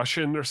guess, a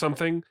Russian or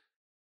something.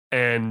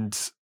 And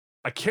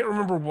I can't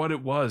remember what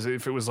it was,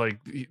 if it was like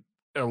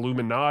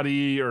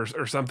Illuminati or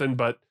something,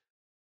 but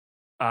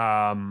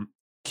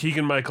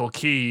Keegan-Michael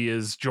Key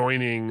is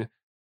joining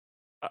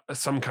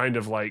some kind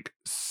of like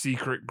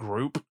secret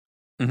group.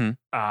 Mm-hmm.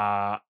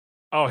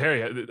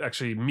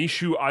 Actually,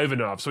 Mishu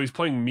Ivanov. So he's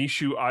playing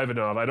Mishu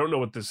Ivanov. I don't know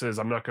what this is.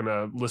 I'm not going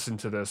to listen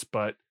to this,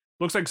 but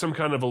looks like some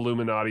kind of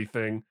Illuminati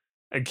thing.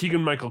 And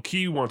Keegan-Michael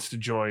Key wants to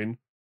join.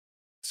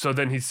 So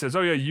then he says,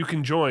 oh yeah, you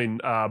can join,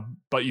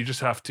 but you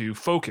just have to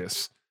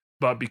focus.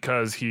 But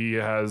because he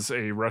has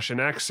a Russian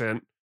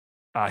accent,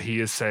 he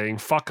is saying,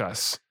 fuck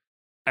us.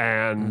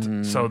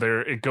 And so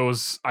there it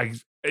goes.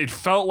 It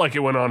felt like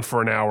it went on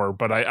for an hour,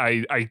 but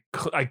I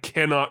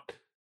cannot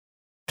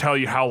tell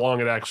you how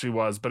long it actually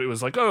was. But it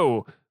was like,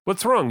 oh,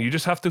 what's wrong? You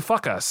just have to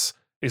fuck us.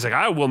 He's like,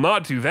 I will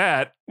not do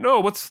that. No,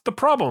 what's the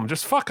problem?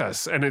 Just fuck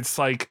us. And it's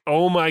like,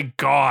 oh my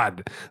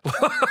God.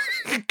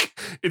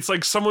 It's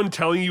like someone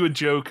telling you a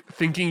joke,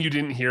 thinking you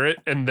didn't hear it,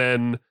 and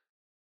then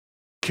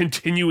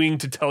continuing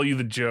to tell you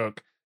the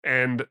joke.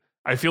 And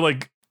I feel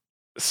like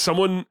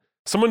someone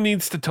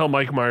needs to tell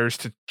Mike Myers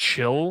to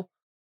chill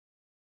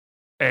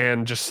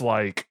and just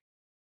like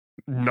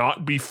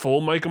not be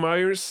full Mike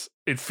Myers.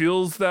 It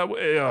feels that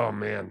way. Oh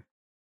man.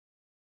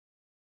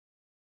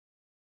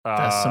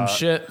 That's some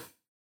shit.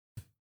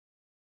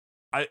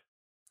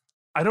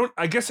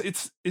 I guess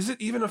is it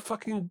even a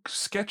fucking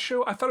sketch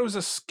show? I thought it was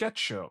a sketch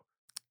show.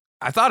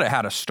 I thought it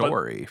had a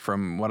story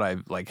from what I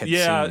had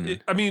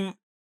seen. I mean,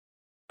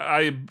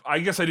 I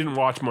guess I didn't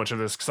watch much of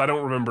this because I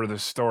don't remember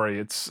this story.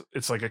 It's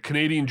like a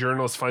Canadian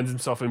journalist finds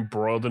himself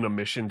embroiled in a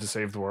mission to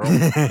save the world.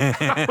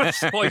 I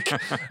was like,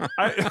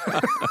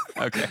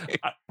 okay.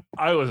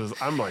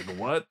 I'm like,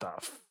 what the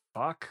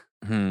fuck?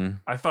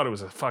 I thought it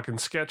was a fucking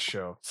sketch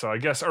show. So I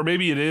guess, or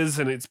maybe it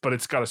is, but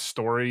it's got a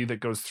story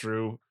that goes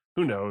through.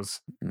 Who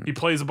knows? He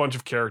plays a bunch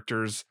of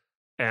characters,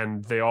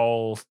 and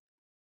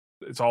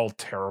it's all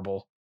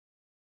terrible.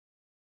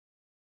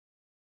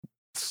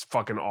 It's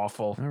fucking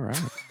awful. All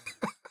right.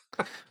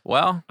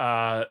 Well,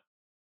 I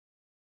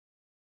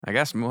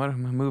guess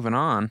moving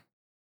on.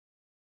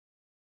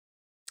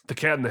 The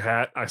Cat in the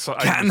Hat. I used to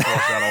watch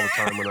that all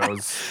the time when I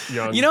was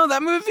young. You know,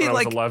 that movie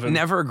like 11.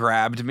 never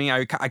grabbed me.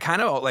 I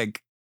kind of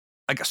like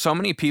like so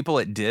many people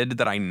it did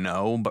that I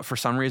know, but for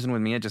some reason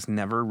with me, it just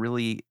never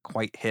really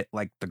quite hit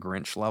like the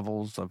Grinch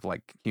levels of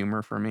like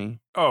humor for me.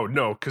 Oh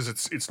no, because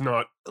it's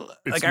not.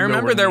 It's Like I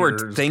remember there were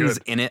nowhere near as things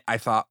good. in it I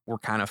thought were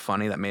kind of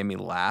funny that made me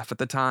laugh at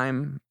the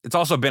time. It's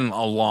also been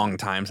a long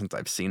time since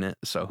I've seen it,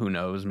 so who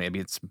knows? Maybe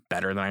it's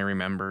better than I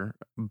remember.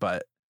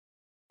 But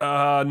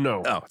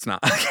No. oh, it's not.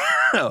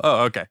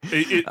 Oh, okay.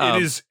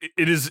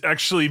 It is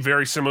actually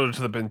very similar to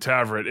the Ben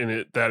Tavret in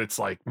it that it's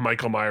like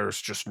Michael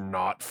Myers just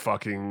not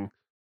fucking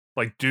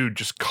like, dude,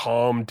 just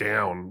calm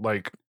down.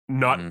 Like,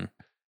 not. Mhm.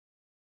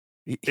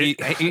 He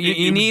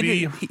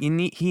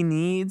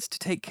needs to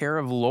take care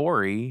of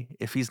Lori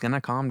if he's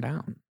gonna calm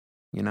down.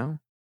 You know.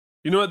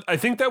 You know what? I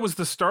think that was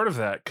the start of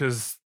that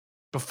because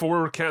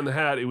before Cat in the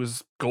Hat, it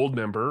was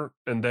Goldmember,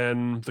 and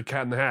then the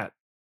Cat in the Hat,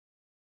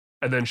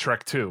 and then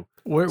Shrek 2.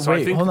 Wait,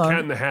 I think hold the on. Cat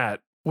in the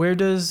Hat. Where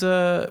does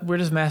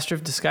Master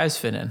of Disguise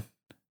fit in?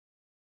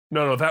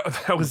 No,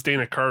 that was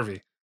Dana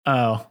Carvey.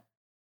 Oh.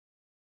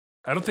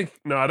 I don't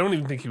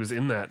even think he was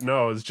in that.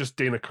 No, it's just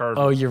Dana Carvey.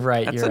 Oh, you're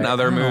right. That's you're right.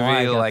 another I don't know why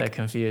I movie, got like- that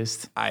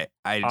confused. I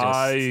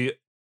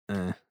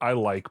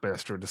like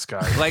Master of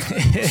Disguise. like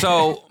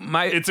so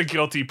my It's a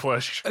guilty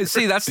pleasure.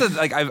 see that's the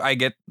like I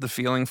get the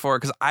feeling for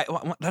it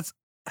because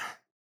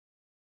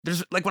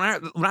there's like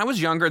when I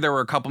was younger there were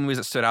a couple movies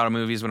that stood out of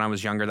movies when I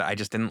was younger that I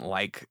just didn't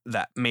like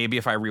that maybe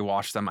if I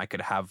rewatched them I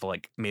could have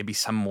like maybe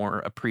some more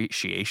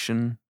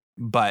appreciation,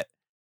 but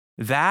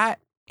that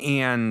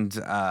and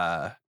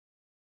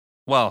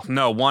well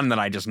no one that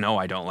I just know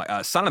I don't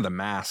like Son of the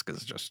Mask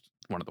is just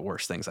one of the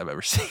worst things I've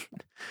ever seen.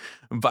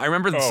 But I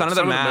remember the Son of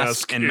the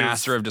Mask and is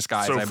Master of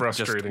Disguise so I just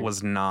frustrating.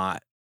 was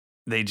not,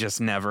 they just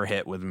never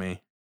hit with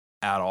me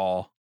at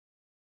all.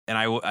 And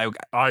I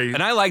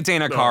like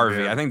Dana Carvey.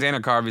 man. I think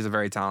Dana Carvey's a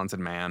very talented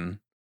man.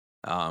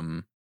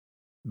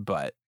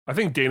 But I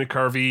think Dana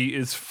Carvey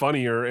is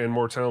funnier and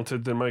more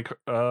talented than Mike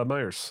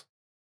Myers.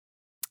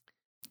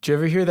 Did you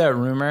ever hear that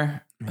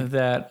rumor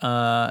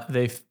that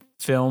they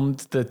filmed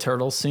the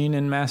turtle scene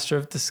in Master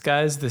of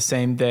Disguise the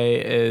same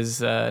day as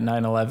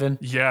 9/11?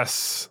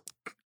 Yes.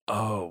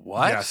 oh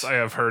what? Yes, I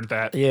have heard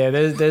that. Yeah,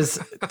 there's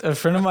a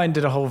friend of mine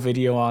did a whole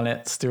video on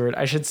it, Stuart.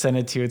 I should send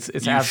it to you. It's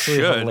You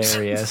absolutely should.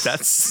 hilarious.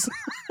 That's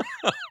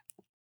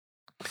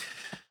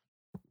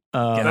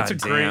That's a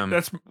God great. damn.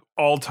 That's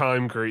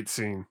all-time great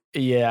scene.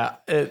 Yeah,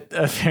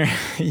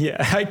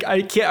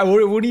 I can't. I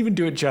wouldn't even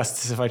do it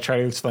justice if I try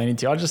to explain it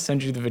to you. I'll just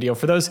send you the video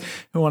for those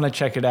who want to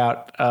check it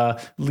out.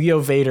 Leo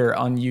Vader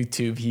on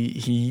YouTube.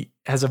 He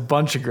has a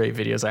bunch of great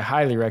videos. I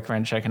highly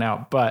recommend checking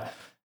out. But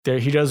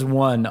he does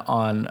one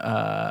on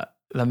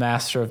the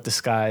Master of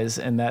Disguise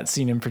and that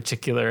scene in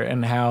particular,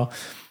 and how,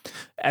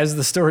 as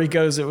the story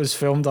goes, it was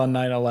filmed on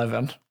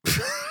 9/11.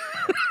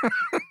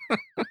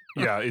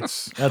 Yeah,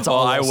 That's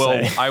all I I'll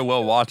will. say. I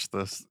will watch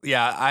this.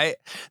 Yeah,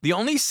 the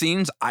only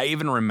scenes I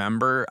even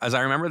remember, as I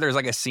remember, there's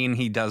like a scene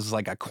he does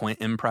like a Quint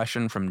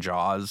impression from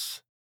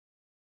Jaws.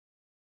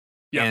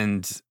 Yeah,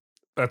 and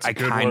that's a I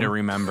good kind one. of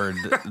remembered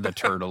the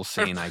turtle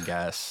scene, I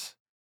guess,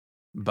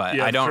 but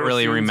Yeah, I don't turtle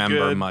really scene's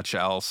remember good. much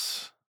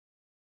else.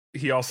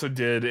 He also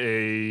did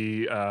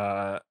a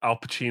Al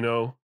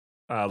Pacino,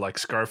 like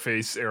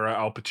Scarface era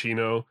Al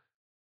Pacino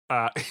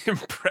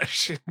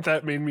impression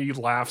that made me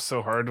laugh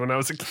so hard when I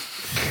was a kid.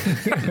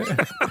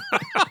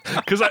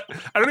 Because I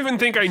don't even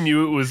think I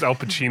knew it was Al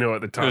Pacino at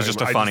the time. was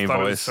just a I funny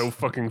thought It was voice. so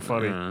fucking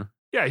funny. Yeah.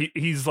 Yeah,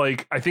 he's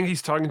like, I think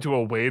he's talking to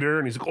a waiter,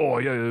 and he's like, "Oh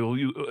yeah,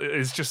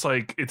 it's just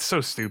like it's so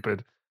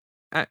stupid."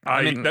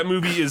 I mean, That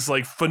movie is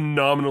like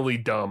phenomenally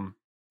dumb.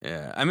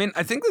 yeah. I mean,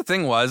 I think the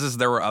thing is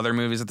there were other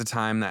movies at the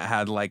time that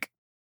had like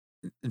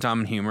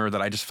dumb humor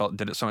that I just felt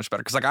did it so much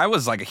better. Because like I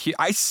was like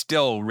I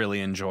still really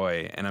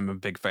enjoy, and I'm a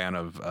big fan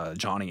of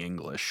Johnny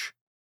English.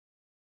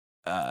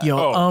 You're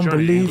Johnny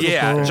unbelievable.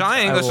 Yeah,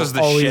 Johnny I English will was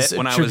the always shit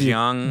when I was attribute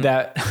young.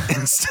 That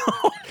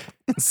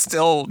and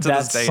still to That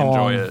this day song.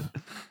 enjoy it.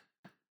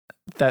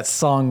 that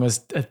song was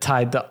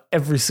tied to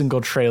every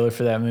single trailer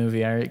for that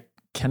movie. I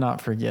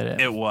cannot forget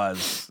it. It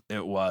was,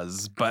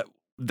 but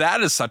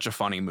that is such a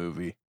funny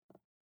movie.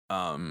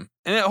 And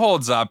it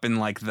holds up in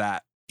like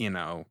that, you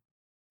know.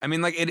 I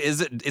mean, like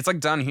it's like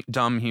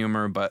dumb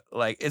humor, but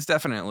like it's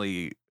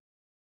definitely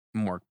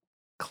more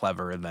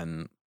clever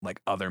than like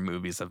other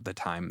movies of the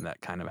time that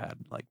kind of had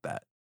like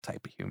that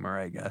type of humor,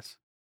 I guess.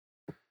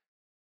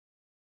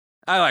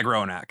 I like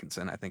Rowan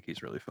Atkinson. I think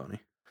he's really funny.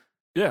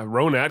 Yeah,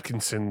 Rowan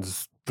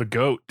Atkinson's the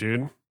GOAT,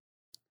 dude.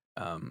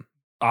 Um,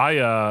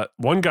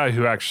 One guy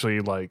who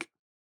actually like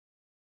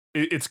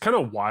it's kind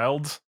of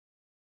wild.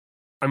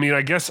 I mean,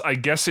 I guess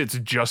it's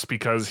just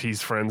because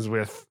he's friends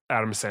with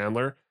Adam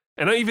Sandler.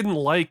 And I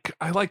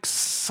like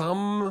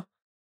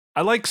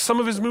some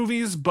of his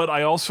movies, but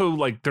I also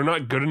like they're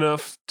not good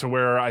enough to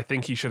where I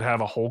think he should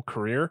have a whole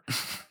career.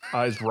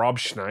 Is Rob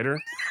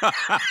Schneider.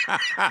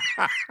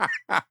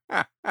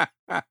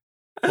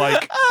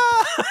 Like,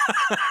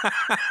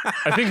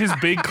 I think his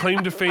big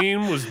claim to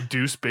fame was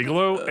Deuce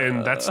Bigalow,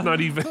 and that's not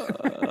even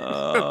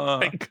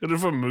that good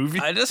of a movie.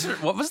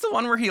 what was the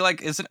one where he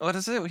like what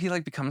is it? He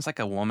like becomes like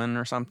a woman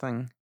or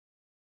something.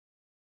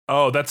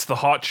 Oh, that's the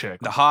hot chick.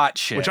 The hot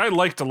chick. Which I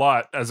liked a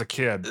lot as a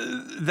kid.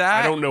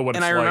 That I don't know what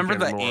it's and I like remember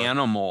the anymore.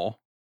 animal.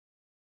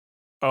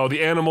 Oh,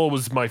 the animal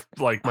was my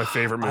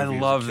favorite movie. I as a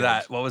love kid.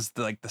 that. What was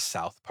the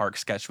South Park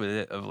sketch with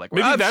it of like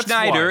Maybe Rob that's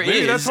Schneider why.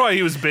 Maybe that's why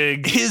he was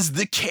big. is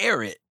the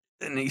carrot,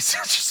 and he's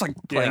just like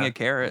playing a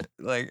carrot.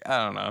 Like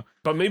I don't know,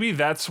 But maybe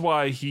that's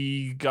why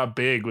he got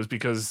big was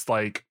because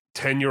like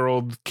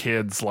 10-year-old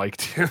kids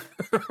liked him.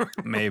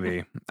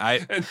 maybe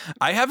I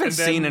haven't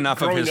seen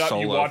enough of his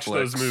solo You watch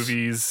flicks. those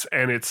movies,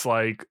 and it's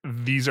like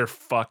these are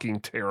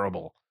fucking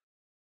terrible.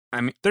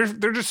 I mean, they're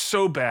just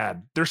so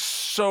bad. They're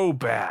so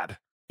bad.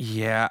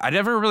 Yeah, I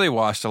never really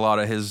watched a lot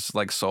of his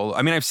like solo.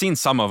 I mean, I've seen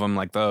some of them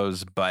like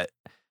those, but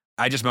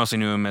I just mostly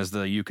knew him as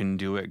the "You Can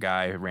Do It"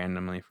 guy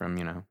randomly from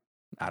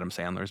Adam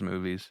Sandler's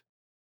movies.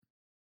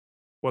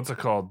 What's it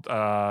called?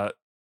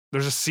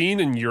 There's a scene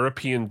in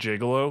European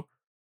Gigolo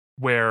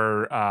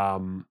where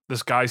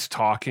this guy's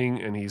talking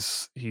and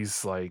he's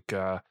like,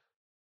 the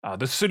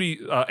city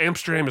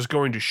Amsterdam is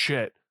going to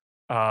shit,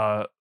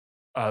 and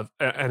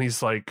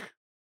he's like,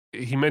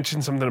 he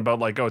mentioned something about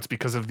like, oh, it's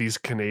because of these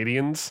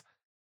Canadians.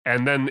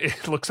 And then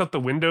it looks out the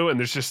window and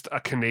there's just a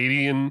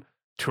Canadian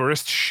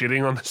tourist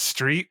shitting on the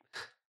street.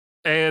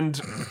 And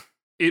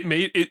it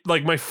made it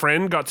like my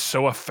friend got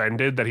so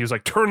offended that he was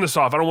like, turn this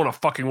off. I don't want to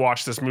fucking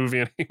watch this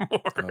movie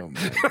anymore. Oh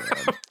my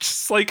God.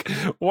 Just like,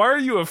 why are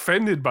you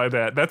offended by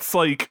that? That's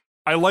like,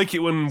 I like it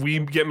when we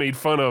get made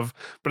fun of,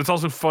 but it's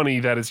also funny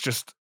that it's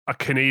just a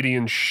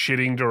Canadian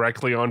shitting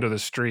directly onto the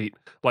street.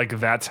 Like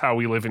that's how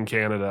we live in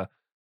Canada.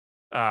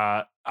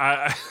 It's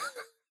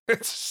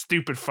a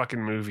stupid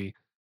fucking movie.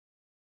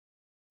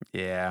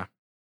 Yeah,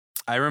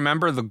 I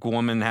remember the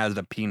woman has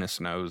a penis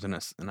nose, and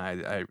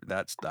I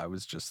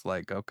was just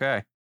like,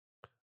 okay.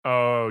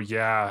 Oh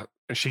yeah,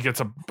 and she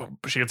gets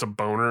a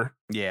boner.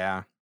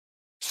 Yeah.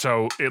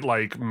 So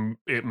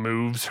it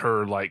moves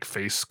her like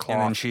face cloth.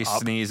 And then she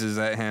up. sneezes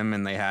at him,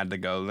 and they had to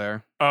go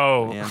there.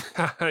 Oh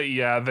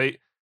yeah,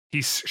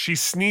 she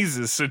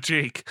sneezes. So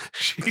Jake,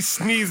 she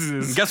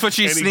sneezes. Guess what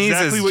she and sneezes,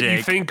 exactly what you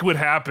Jake? think would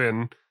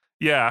happen.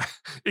 Yeah,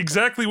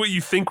 exactly what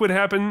you think would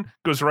happen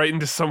goes right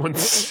into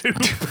someone's soup.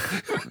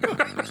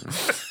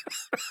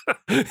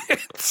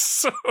 It's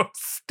so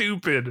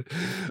stupid.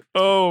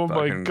 Oh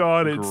Fucking my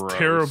God, it's gross.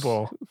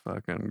 terrible.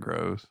 Fucking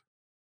gross.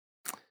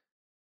 Oh,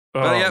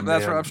 But yeah,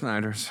 that's man. Rob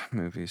Schneider's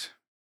movies.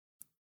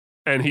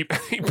 And he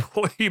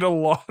played a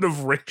lot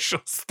of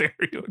racial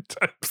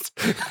stereotypes.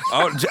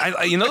 Oh,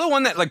 the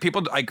one that like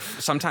people like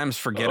sometimes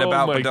forget Oh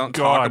about my but don't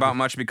talk God. about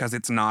much because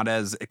it's not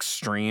as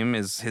extreme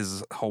is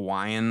his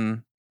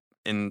Hawaiian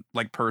in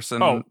like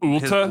person. Oh,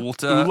 his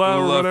Ula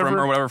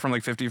or whatever from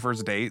like 50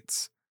 First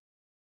Dates.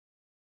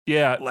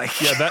 Yeah, Like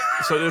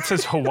so that's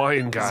his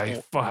Hawaiian guy.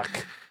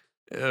 Fuck.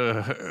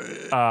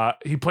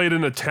 He played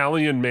an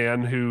Italian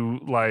man who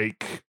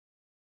like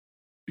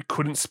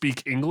couldn't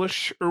speak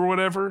English or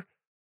whatever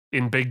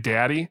in Big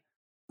Daddy,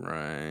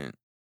 right.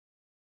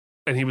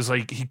 and he was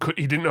like he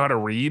didn't know how to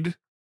read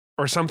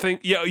or something.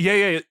 Yeah.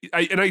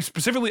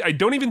 I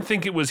don't even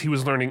think it was he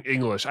was learning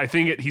English. I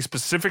think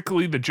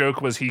the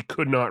joke was he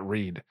could not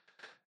read,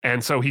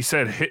 and so he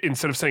said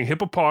instead of saying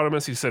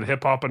hippopotamus, he said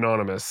hip hop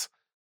anonymous.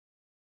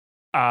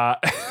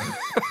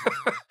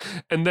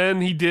 And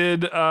then he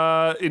did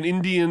an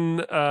Indian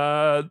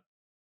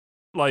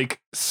like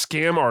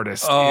scam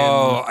artist.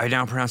 Oh, I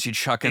now pronounce you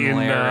Chuck and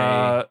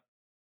Larry.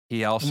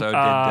 He also did.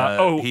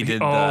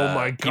 Oh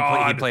my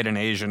God, he played an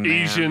Asian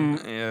man.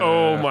 Yeah.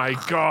 Oh my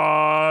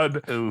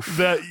God, Oof.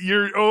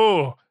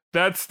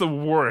 that's the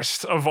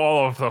worst of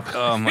all of them.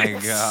 Oh my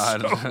It's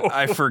God, so-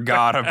 I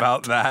forgot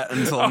about that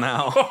until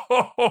now.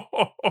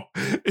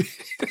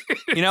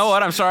 You know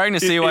what? I'm starting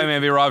to see why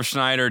maybe Rob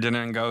Schneider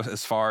didn't go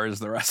as far as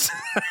the rest.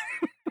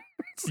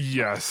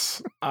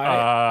 Yes.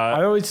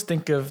 I always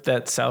think of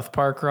that South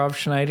Park Rob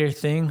Schneider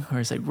thing where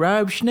it's like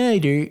Rob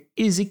Schneider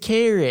is a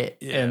carrot,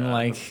 and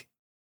like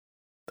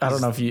I don't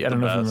know if you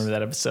remember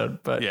that episode,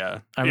 but Yeah.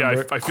 I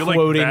remember I feel like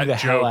quoting that the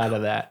hell joke- out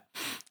of that.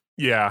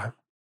 Yeah.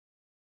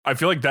 I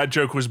feel like that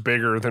joke was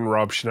bigger than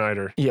Rob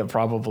Schneider. Yeah,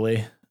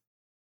 probably.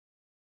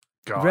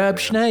 God, Rob man.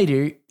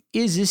 Schneider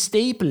is a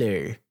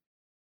stapler.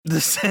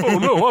 Oh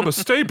no, I'm a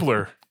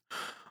stapler.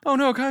 Oh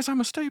no, guys, I'm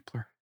a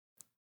stapler.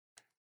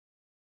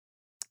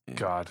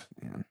 God.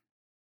 Yeah.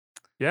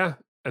 Yeah.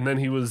 And then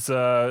he was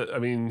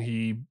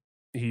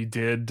he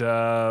did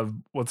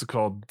what's it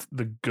called?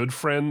 The Good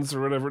Friends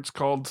or whatever it's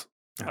called.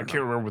 I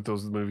can't remember what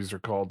those movies are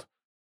called.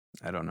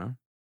 I don't know.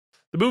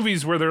 The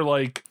movies where they're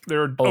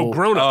grown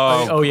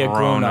Oh, ups. Oh yeah,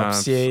 grown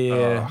ups. Grown-Ups.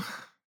 Yeah. Ugh.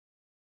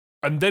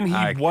 And then he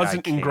I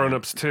wasn't in can't. Grown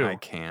Ups too, I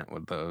can't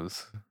with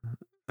those.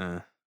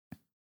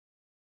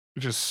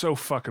 which is so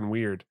fucking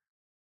weird.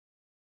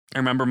 I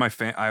remember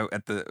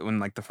when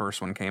like the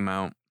first one came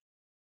out,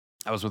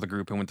 I was with a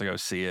group and went to go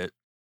see it,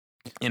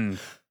 and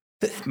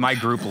my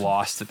group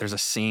lost it. There's a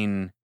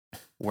scene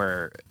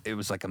where it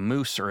was like a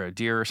moose or a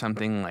deer or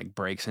something like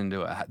breaks into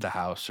the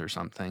house or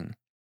something,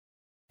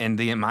 and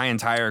the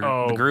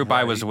group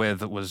I was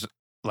with was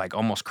like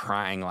almost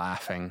crying,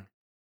 laughing,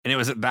 and it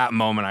was at that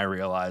moment I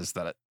realized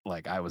that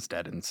like I was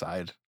dead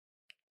inside.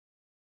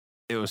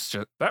 it was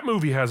just. That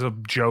movie has a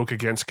joke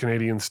against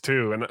Canadians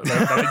too, and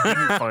that I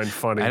didn't find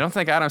funny. I don't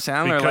think Adam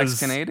Sandler likes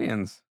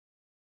Canadians.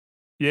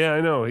 Yeah,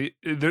 I know.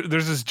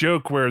 There's this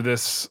joke where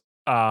this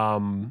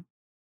guy,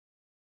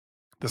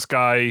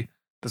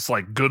 this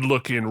like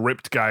good-looking,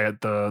 ripped guy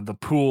at the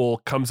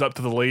pool comes up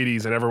to the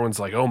ladies, and everyone's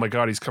like, "Oh my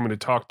god, he's coming to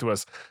talk to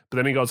us." But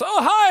then he goes, "Oh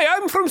hi,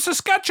 I'm from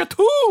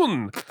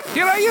Saskatchewan.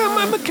 Here I am.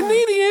 I'm a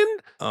Canadian."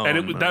 Oh,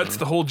 And that's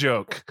the whole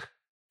joke.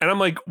 And I'm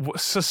like,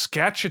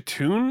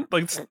 Saskatchewan?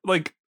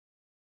 Like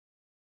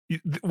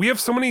we have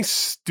so many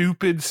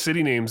stupid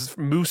city names: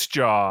 Moose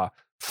Jaw,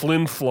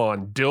 Flin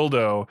Flon,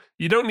 Dildo.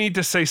 You don't need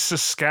to say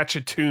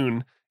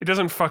Saskatchewan. It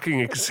doesn't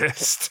fucking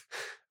exist.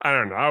 I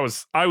don't know.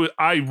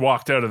 I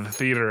walked out of the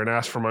theater and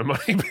asked for my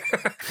money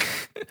back.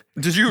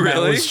 Did you Matt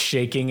really? was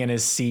shaking in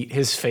his seat.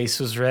 His face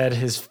was red.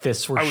 His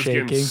fists were shaking.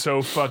 I was getting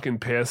so fucking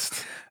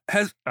pissed.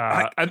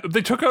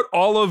 They took out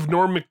all of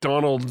Norm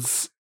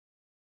Macdonald's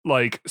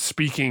like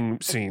speaking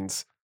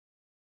scenes.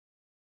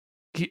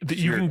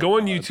 You can go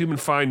on YouTube and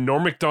find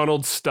Norm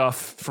Macdonald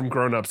stuff from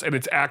Grown Ups, and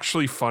it's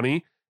actually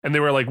funny. And they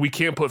were like, "We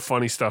can't put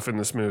funny stuff in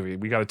this movie.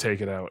 We got to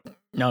take it out."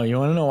 No, you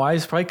want to know why?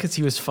 It's probably because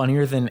he was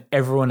funnier than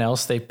everyone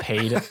else. They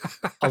paid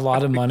a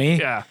lot of money.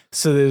 Yeah.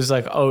 So it was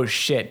like, oh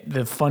shit,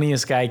 the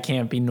funniest guy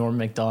can't be Norm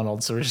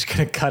Macdonald, so we're just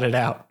going to cut it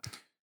out.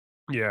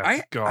 Yeah.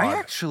 I God.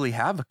 actually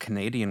have a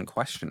Canadian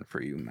question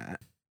for you, Matt.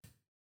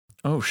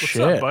 Oh What's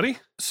shit. up, buddy?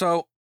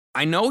 So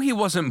I know he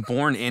wasn't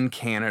born in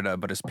Canada,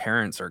 but his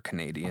parents are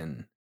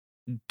Canadian.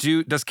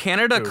 Does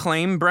Canada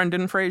claim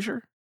Brendan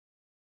Fraser?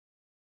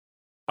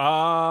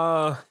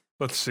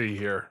 Let's see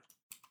here.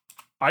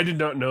 I did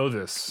not know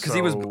this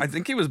because I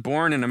think he was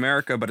born in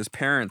America, but his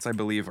parents, I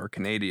believe, are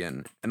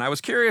Canadian. And I was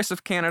curious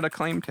if Canada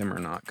claimed him or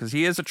not, because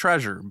he is a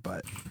treasure,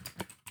 but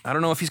I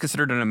don't know if he's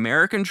considered an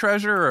American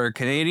treasure or a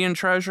Canadian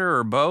treasure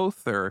or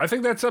both. Or I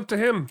think that's up to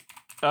him.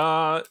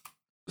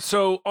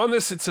 So on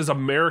this, it says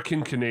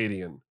American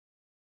Canadian,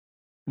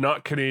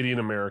 not Canadian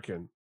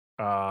American.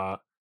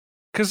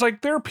 Because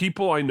like there are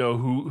people I know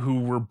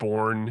who were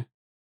born,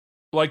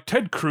 like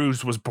Ted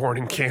Cruz was born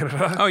in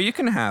Canada. Oh, you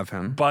can have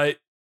him, but.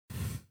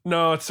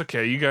 No, it's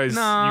okay. You guys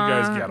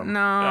get him.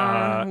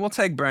 No, we'll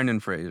take Brendan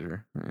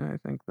Fraser. Yeah, I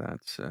think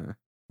that's a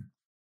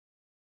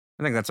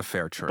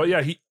fair choice. But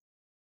yeah, he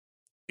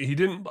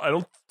didn't.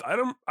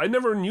 I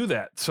never knew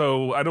that.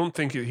 So I don't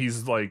think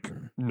he's like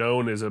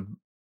known as a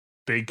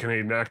big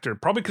Canadian actor.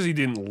 Probably because he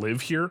didn't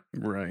live here.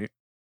 Right.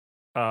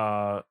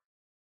 I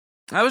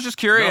was just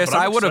curious. No,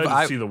 I would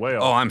have. See The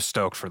Whale. Oh, I'm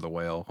stoked for The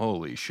Whale.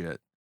 Holy shit.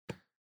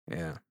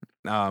 Yeah.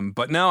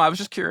 But no, I was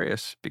just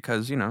curious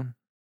because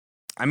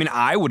I mean,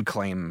 I would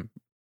claim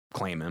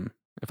him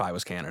if I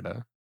was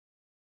Canada.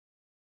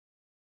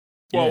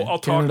 Well, Yeah, I'll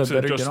talk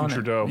Canada to Justin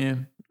Trudeau. Yeah,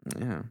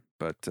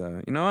 but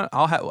you know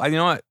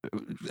what?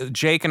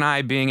 Jake and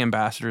I, being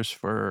ambassadors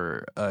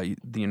for the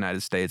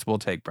United States, we'll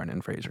take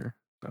Brendan Fraser.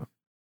 So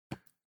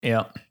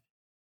Yeah.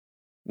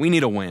 we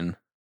need a win.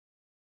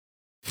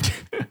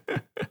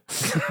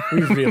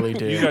 We really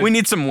do. We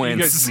need some wins.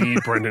 You guys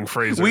need Brendan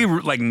Fraser. We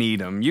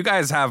need him. You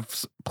guys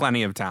have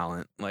plenty of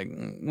talent. Like,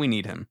 we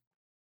need him.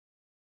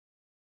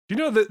 Do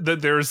you know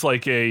that there's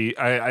like I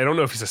don't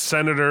know if he's a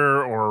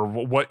senator or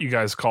what you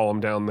guys call him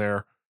down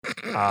there,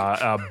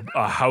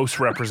 a House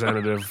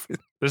representative.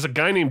 There's a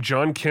guy named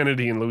John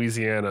Kennedy in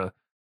Louisiana.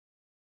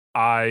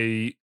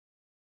 I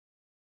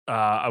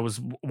was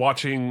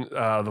watching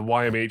the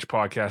YMH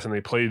podcast and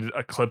they played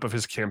a clip of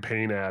his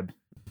campaign ad,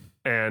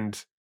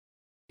 and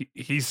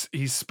he's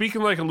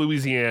speaking like a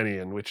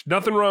Louisianian, which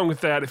nothing wrong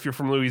with that if you're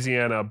from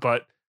Louisiana,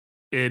 but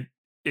it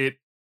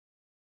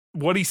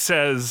what he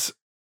says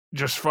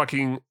just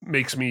fucking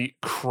makes me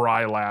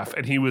cry laugh.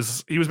 And he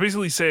was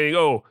basically saying,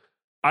 "Oh,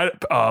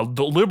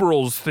 the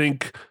liberals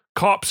think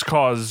cops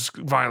cause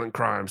violent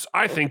crimes.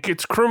 I think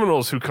it's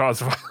criminals who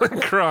cause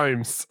violent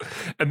crimes."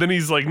 And then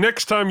he's like,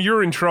 "Next time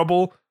you're in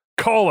trouble,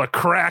 call a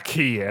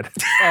crackhead."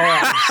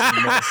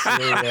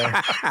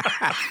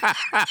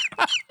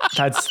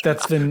 That's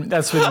been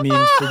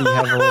memed pretty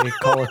heavily.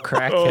 Call a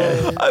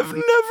crackhead. I've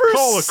never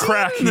Call a seen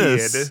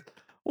crackhead. this.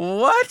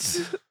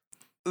 What?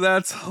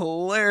 That's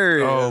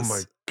hilarious. Oh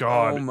my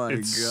god. Oh my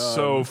it's God.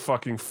 so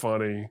fucking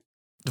funny.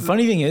 The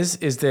funny thing is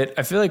that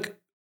I feel like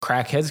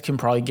crackheads can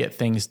probably get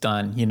things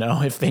done,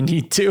 if they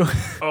need to.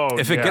 Oh,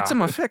 If it gets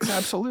them a fix,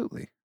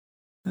 absolutely.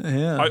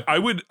 Yeah. I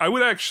would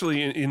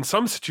actually in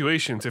some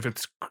situations if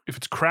it's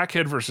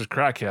crackhead versus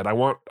crackhead, I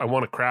want a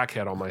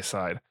crackhead on my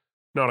side,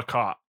 not a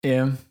cop.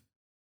 Yeah.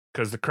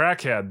 Because the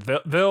crackhead,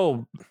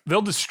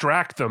 they'll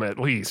distract them at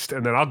least,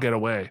 and then I'll get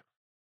away.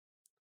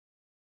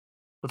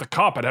 With a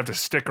cop, I'd have to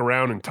stick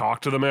around and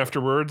talk to them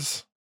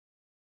afterwards.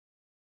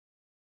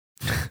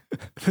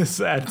 This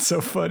ad's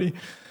so funny.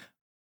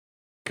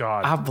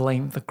 God. I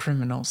blame the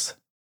criminals.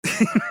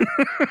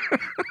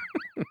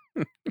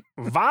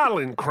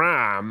 Violent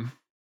crime.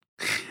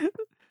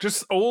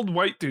 Just old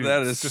white dudes.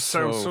 That is just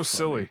sounds so funny.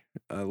 silly.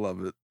 I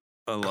love it.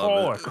 I love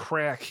Call a it.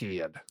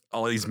 crackhead.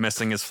 All he's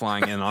missing is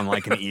flying in on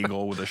like an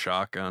eagle with a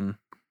shotgun.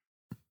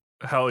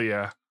 Hell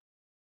yeah.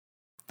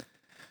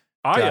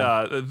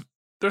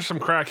 there's some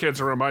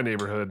crackheads around my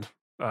neighborhood.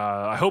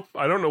 I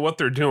don't know what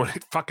they're doing.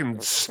 It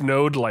fucking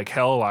snowed like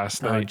hell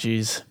last night. Oh,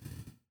 geez.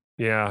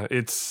 Yeah,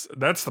 that's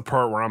the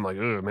part where I'm like,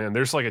 oh man,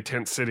 there's like a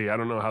tent city. I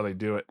don't know how they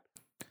do it.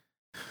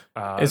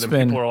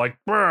 People are like,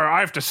 I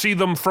have to see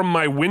them from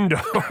my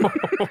window.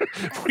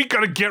 We got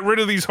to get rid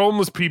of these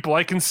homeless people.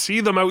 I can see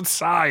them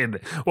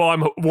outside while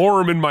I'm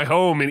warm in my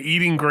home and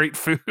eating great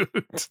food.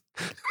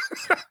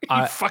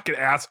 You fucking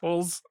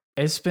assholes.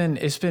 It's been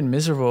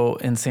miserable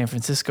in San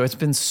Francisco. It's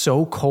been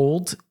so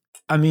cold.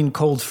 I mean,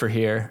 cold for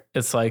here.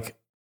 It's like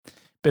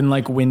been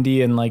like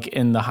windy and like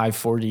in the high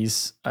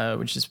 40s,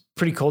 which is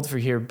pretty cold for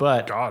here.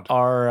 But God.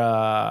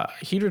 Our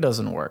heater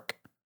doesn't work.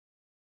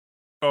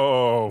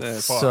 Oh,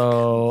 fuck.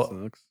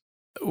 So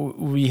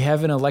we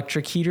have an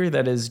electric heater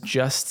that is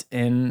just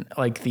in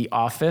like the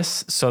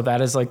office. So that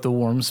is like the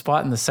warm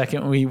spot. And the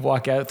second we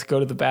walk out to go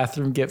to the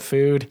bathroom, get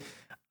food,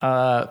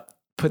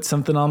 put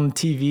something on the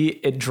TV,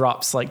 it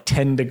drops like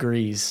 10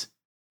 degrees.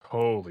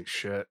 Holy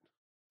shit.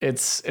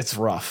 It's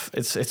rough.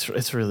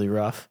 It's really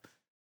rough.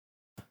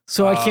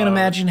 So I can't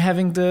imagine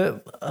having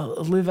to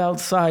live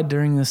outside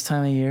during this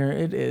time of year.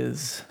 It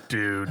is.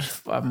 Dude.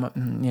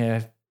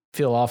 I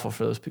feel awful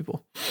for those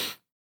people.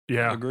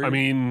 Yeah. I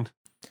mean,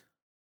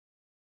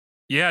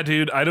 yeah,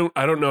 dude, I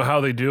don't know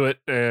how they do it.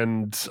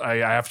 And I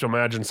have to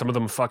imagine some of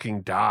them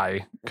fucking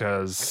die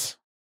because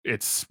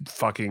it's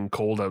fucking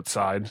cold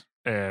outside.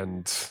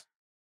 And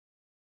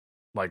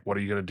like, what are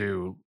you going to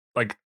do?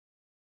 Like,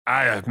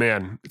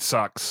 man, it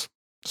sucks.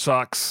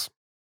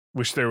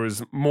 Wish there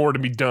was more to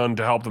be done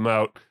to help them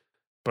out.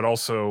 But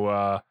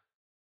also,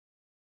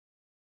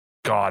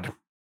 God,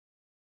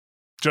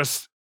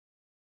 just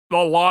a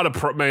lot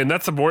of man.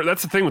 That's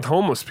the thing with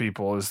homeless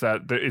people is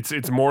that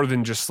it's more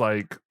than just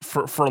like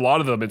for a lot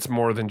of them, it's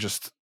more than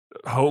just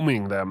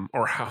housing them,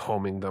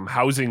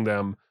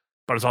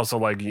 but it's also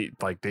like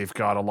they've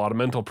got a lot of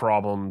mental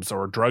problems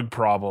or drug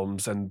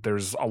problems, and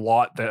there's a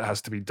lot that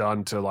has to be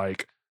done to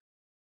like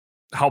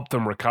help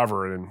them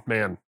recover. And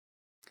man,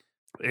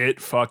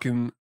 it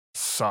fucking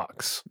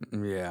sucks.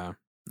 Yeah.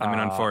 I mean,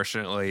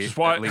 unfortunately,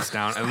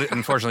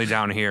 unfortunately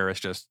down here, it's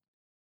just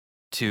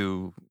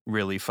two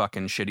really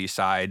fucking shitty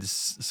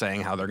sides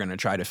saying how they're going to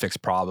try to fix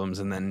problems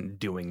and then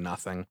doing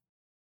nothing.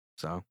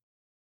 So,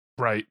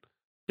 right.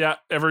 Yeah.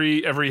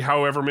 Every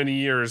however many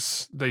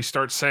years they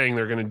start saying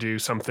they're going to do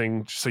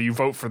something. So you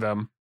vote for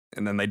them.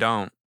 And then they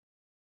don't.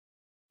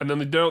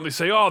 They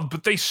say, oh,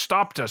 but they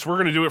stopped us. We're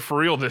going to do it for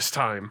real this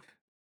time.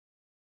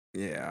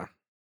 Yeah.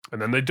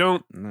 And then they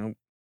don't. Nope.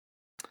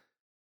 It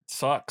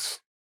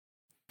sucks.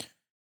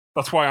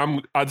 That's why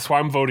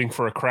I'm voting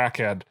for a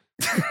crackhead.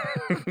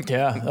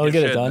 Yeah, that'll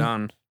get it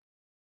done.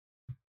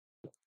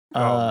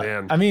 Oh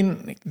man! I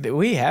mean,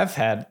 we have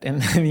had in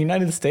the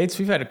United States,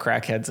 we've had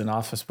crackheads in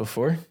office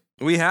before.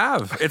 We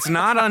have. It's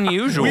not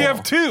unusual. We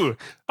have two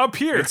up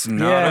here. It's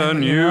not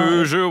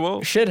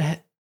unusual. To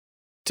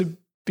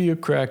be a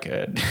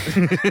crackhead.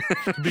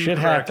 Shit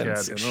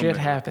happens. Shit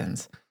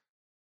happens.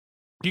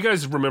 You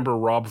guys remember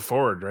Rob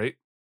Ford, right?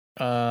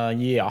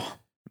 Yeah.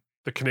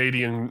 The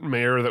Canadian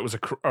mayor that was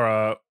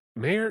a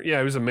mayor. Yeah,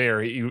 he was a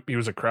mayor. He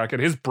was a crackhead.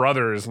 His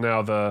brother is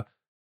now the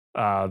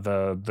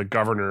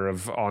governor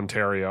of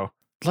Ontario.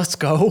 Let's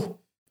go.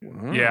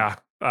 Yeah.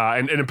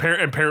 And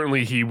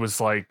apparently he was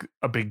like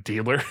a big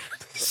dealer.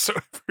 So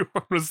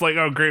everyone was like,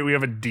 oh great, we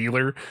have a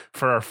dealer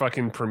for our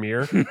fucking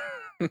premiere.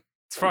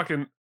 It's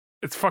fucking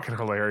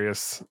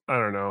hilarious. I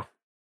don't know.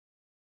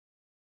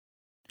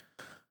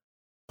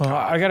 Well,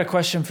 I got a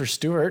question for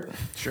Stuart.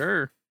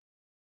 Sure.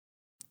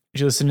 Did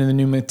you listen to the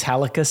new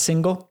Metallica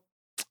single?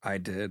 I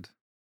did.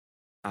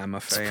 I'm a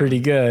fan. It's pretty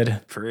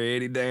good.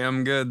 Pretty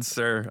damn good,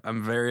 sir.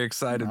 I'm very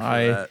excited for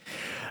that.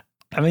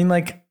 I mean,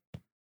 like,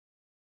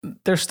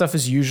 their stuff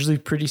is usually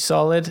pretty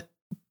solid,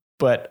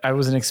 but I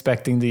wasn't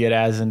expecting to get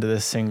as into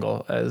this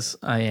single as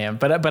I am.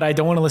 But I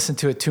don't want to listen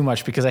to it too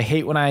much because I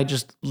hate when I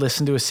just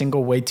listen to a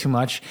single way too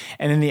much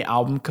and then the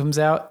album comes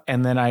out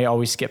and then I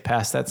always skip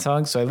past that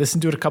song. So I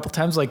listened to it a couple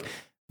times like,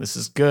 this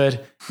is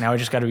good. Now I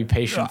just got to be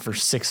patient for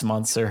 6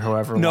 months or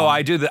however long. No,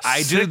 I do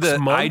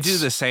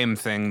the same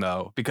thing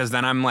though, because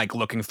then I'm like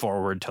looking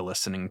forward to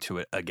listening to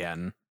it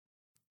again.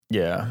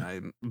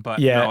 Yeah.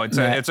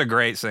 It's a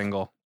great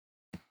single.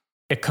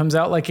 It comes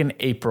out like in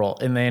April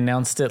and they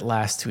announced it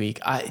last week.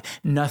 I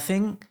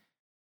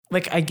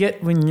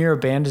get when you're a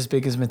band as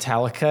big as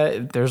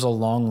Metallica, there's a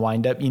long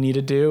wind up you need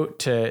to do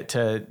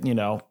to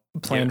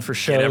plan for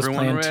shows,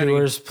 plan ready.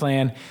 Tours,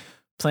 plan,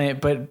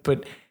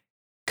 but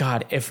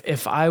God,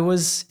 if I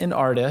was an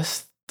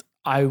artist,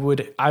 I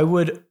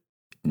would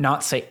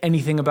not say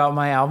anything about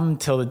my album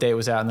until the day it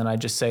was out, and then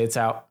I'd just say it's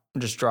out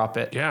and just drop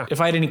it. Yeah.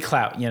 If I had any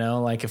clout,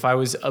 like if I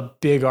was a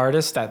big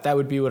artist, that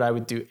would be what I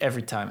would do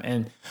every time.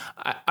 And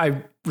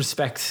I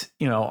respect,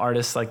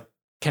 artists like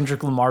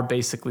Kendrick Lamar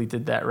basically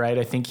did that, right?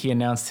 I think he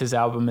announced his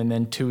album and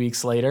then 2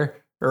 weeks later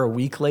or a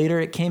week later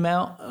it came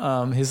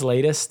out, his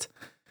latest.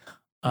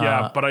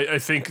 Yeah, but I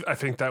think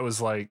that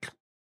was like,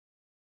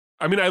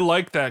 I mean, I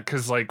like that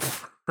because like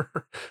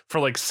for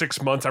like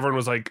 6 months, everyone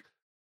was like,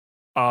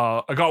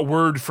 I got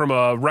word from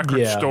a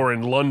record store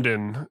in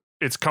London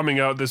it's coming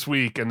out this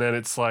week, and then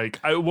it's like,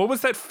 what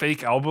was that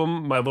fake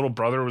album? My little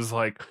brother was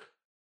like,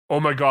 oh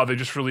my God, they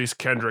just released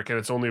Kendrick and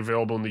it's only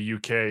available in the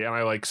UK. And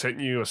I like sent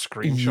you a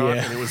screenshot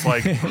and it was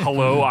like,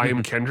 hello, I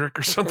am Kendrick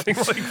or something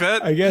like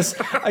that. I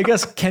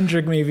guess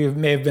Kendrick may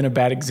have been a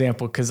bad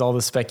example because all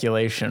the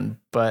speculation,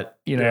 but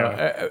you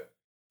know,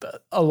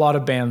 a lot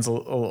of bands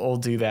will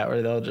do that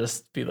where they'll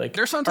just be like,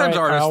 there's sometimes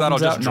artists that'll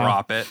just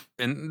drop it.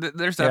 And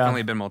there's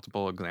definitely been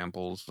multiple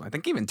examples. I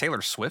think even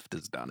Taylor Swift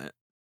has done it.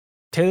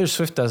 Taylor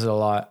Swift does it a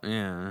lot.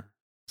 Yeah.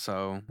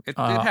 So it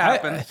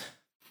happens.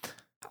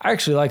 I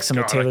actually like some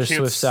of Taylor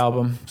Swift's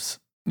albums.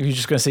 You're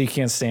just gonna say you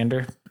can't stand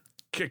her?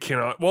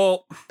 Cannot.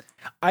 Well,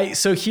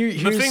 here's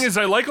the thing is,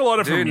 I like a lot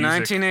of her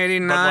music.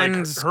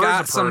 1989's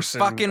got some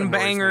fucking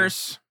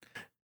bangers.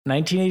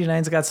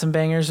 1989's got some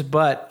bangers,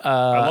 but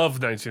I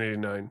love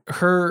 1989.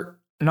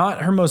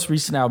 Not her most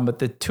recent album, but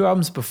the two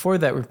albums before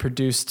that were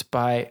produced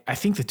by. I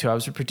think the two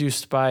albums were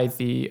produced by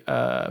the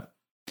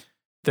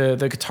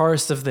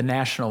guitarist of The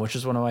National, which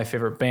is one of my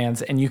favorite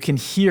bands, and you can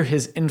hear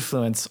his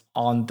influence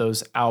on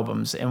those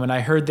albums. And when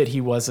I heard that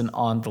he wasn't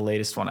on the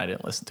latest one, I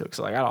didn't listen to it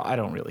because I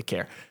don't really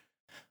care.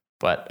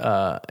 But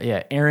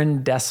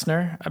Aaron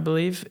Dessner, I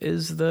believe,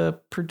 is the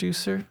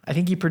producer. I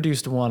think he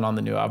produced one on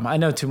the new album. I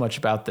know too much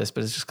about this,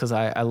 but it's just because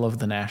I love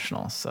The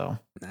National. So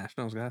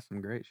National's got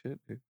some great shit,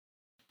 dude.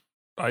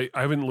 I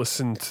haven't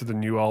listened to the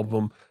new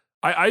album.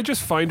 I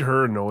just find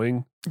her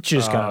annoying.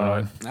 She's kind of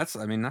annoying. That's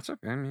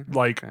okay. I mean,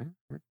 like, okay.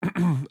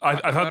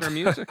 I thought her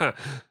music.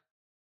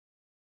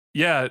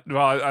 Yeah,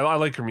 well, I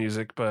like her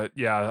music, but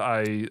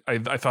yeah, I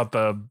thought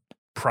the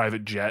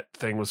private jet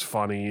thing was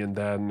funny, and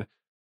then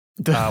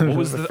what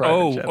was the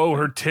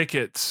her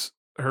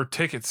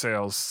ticket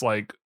sales,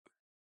 like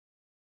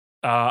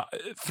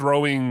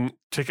throwing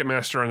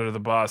Ticketmaster under the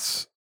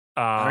bus.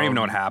 I don't even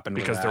know what happened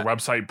because their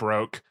website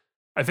broke.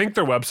 I think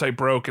their website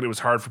broke and it was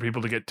hard for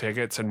people to get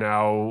tickets, and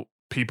now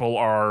people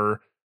are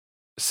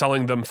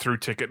selling them through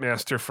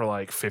Ticketmaster for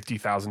like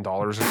 $50,000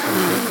 or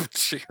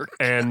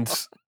something.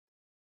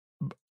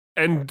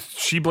 And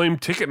she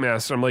blamed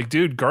Ticketmaster. I'm like,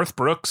 dude, Garth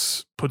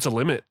Brooks puts a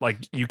limit.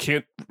 Like you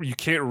can't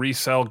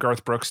resell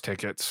Garth Brooks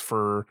tickets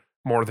for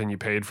more than you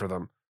paid for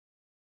them.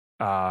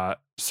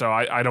 So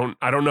I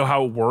don't know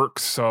how it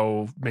works.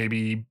 So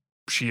maybe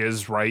she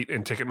is right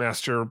and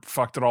Ticketmaster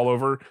fucked it all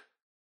over.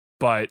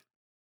 But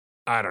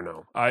I don't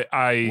know.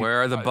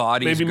 Where are the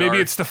bodies?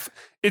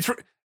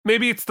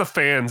 Maybe it's the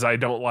fans I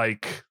don't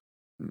like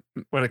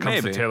when it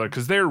comes to Taylor,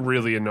 because they're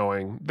really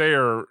annoying.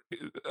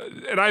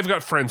 And I've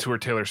got friends who are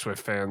Taylor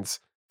Swift fans,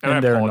 and I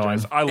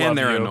apologize. Annoying. I love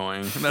they're you.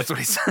 annoying. That's what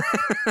he said.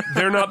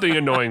 They're not the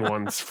annoying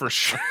ones for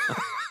sure.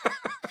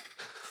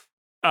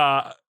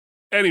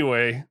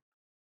 Anyway,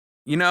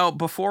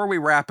 before we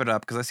wrap it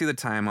up, because I see the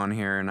time on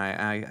here, and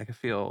I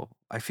feel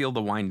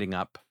the winding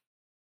up.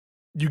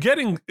 You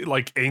getting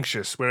like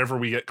anxious whenever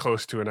we get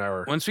close to an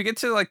hour. Once we get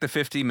to like the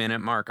 50-minute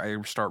mark,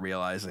 I start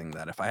realizing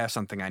that if I have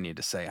something I need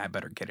to say, I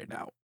better get it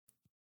out.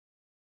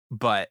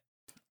 But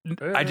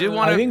I do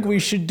want to. I think we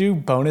should do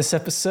bonus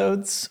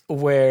episodes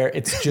where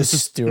it's just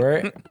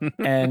Stuart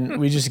and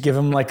we just give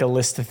him like a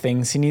list of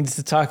things he needs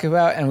to talk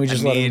about, and we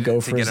just let him go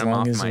for as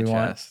long as we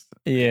want.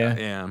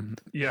 Yeah.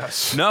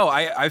 Yes. No,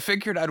 I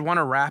figured I'd want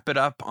to wrap it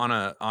up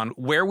on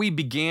where we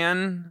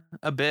began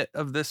a bit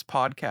of this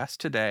podcast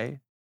today,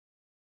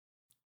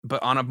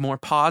 but on a more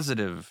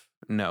positive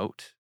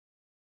note.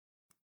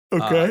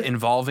 Okay.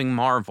 Involving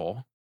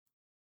Marvel.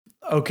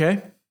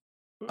 Okay.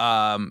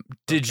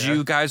 Did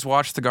you guys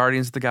watch the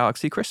Guardians of the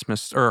Galaxy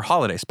Christmas or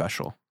holiday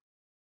special?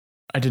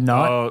 I did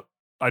not.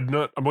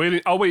 I'm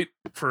waiting. I'll wait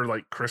for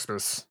like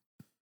Christmas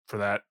for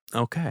that.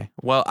 Okay.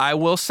 Well, I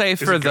will say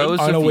for those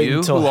of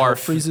you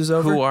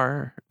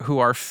who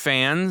are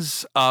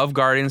fans of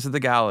Guardians of the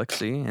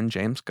Galaxy and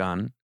James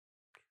Gunn,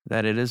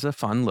 that it is a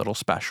fun little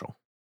special.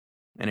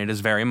 And it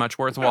is very much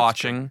worth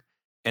watching. Good.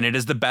 And it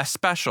is the best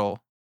special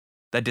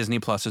that Disney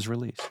Plus has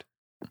released.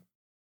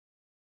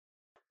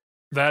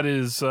 That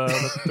is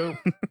that's dope.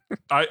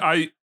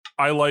 I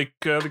like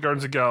the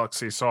Guardians of the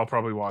Galaxy, so I'll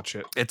probably watch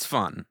it. It's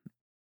fun.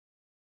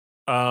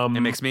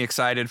 It makes me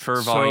excited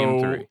for Volume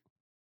 3.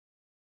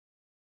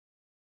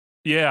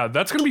 Yeah,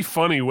 that's gonna be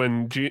funny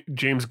when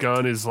James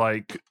Gunn is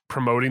like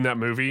promoting that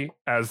movie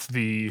as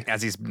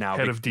he's now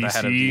head of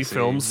DC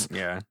films.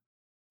 Yeah.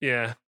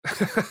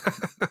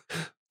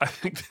 I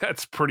think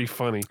that's pretty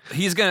funny.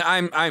 He's gonna.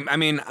 I'm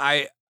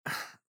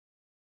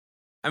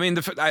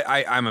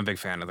a big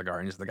fan of the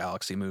Guardians of the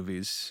Galaxy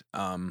movies.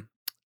 But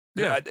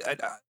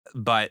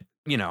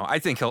I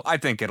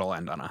think it'll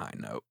end on a high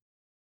note.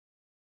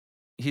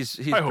 He's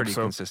pretty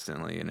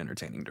consistently an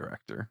entertaining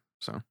director.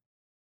 So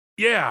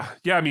yeah.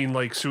 I mean,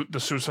 like the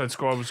Suicide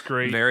Squad was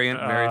great, very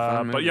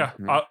fun movie. But yeah,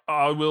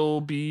 I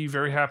will be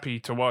very happy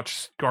to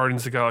watch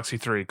Guardians of the Galaxy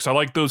 3 because I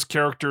like those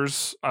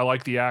characters, I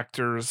like the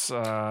actors,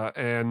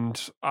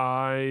 and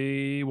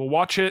I will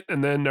watch it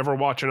and then never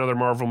watch another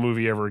Marvel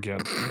movie ever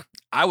again.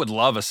 I would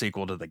love a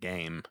sequel to the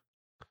game.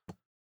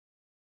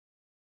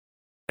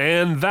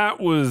 And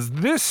that was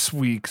this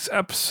week's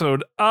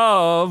episode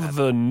of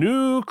The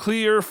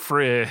Nuclear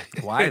Fridge.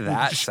 Why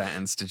that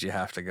sentence did you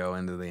have to go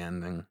into the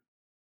ending?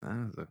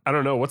 I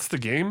don't know. What's the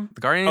game?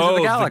 The Guardians of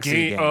the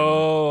Galaxy game.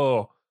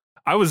 Oh,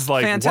 I was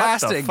like,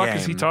 Fantastic what the fuck game.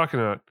 is he talking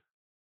about?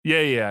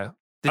 Yeah.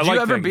 Did you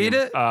ever beat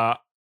it? No,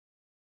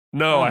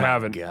 Oh I my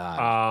haven't.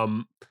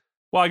 God.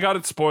 Well, I got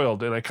it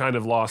spoiled, and I kind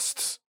of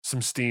lost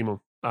some steam because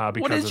of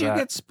that. What did you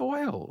get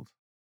spoiled?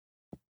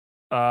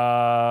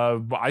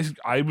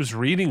 I was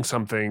reading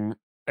something,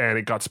 and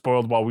it got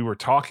spoiled while we were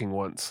talking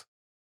once.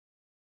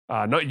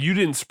 Not you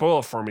didn't spoil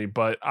it for me,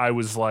 but I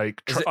was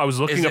like, I was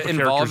looking up a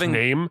character's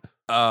name.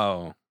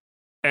 Oh.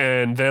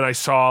 And then I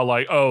saw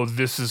like, oh,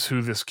 this is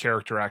who this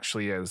character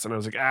actually is. And I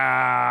was like,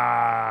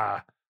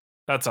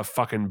 that's a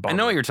fucking bummer. I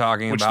know what you're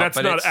talking about. That's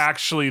not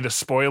actually the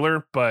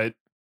spoiler, but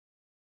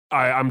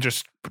I'm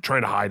just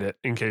trying to hide it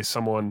in case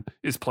someone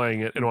is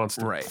playing it and wants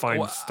to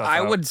find stuff I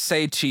out. would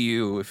say to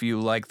you, if you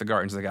like the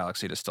Guardians of the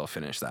Galaxy, to still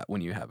finish that when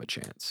you have a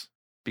chance.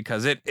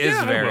 Because it is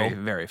a very,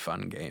 very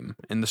fun game.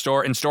 And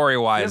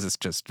story-wise, it's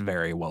just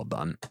very well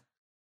done.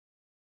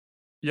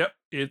 Yep,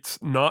 it's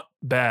not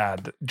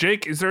bad.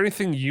 Jake, is there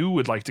anything you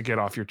would like to get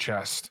off your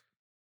chest?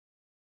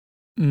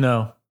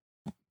 No.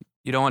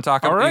 You don't want to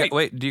talk All about... right.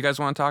 Wait, do you guys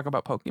want to talk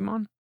about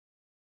Pokemon?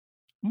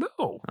 No.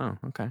 Oh,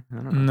 okay. I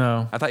don't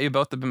know. No. I thought you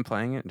both have been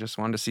playing it. Just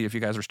wanted to see if you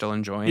guys were still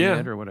enjoying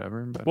it or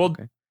whatever. But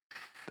okay.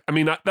 I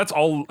mean, that's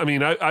all. I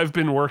mean, I've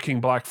been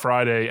working Black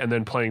Friday and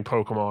then playing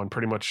Pokemon.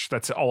 Pretty much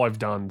that's all I've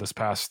done this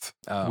past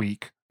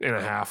week and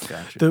a half.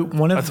 Gotcha.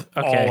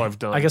 All I've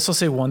done. I guess I'll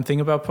say one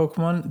thing about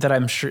Pokemon that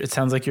I'm sure it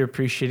sounds like you're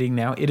appreciating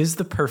now. It is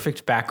the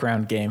perfect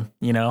background game,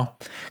 you know,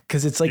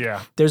 because it's like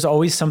there's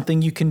always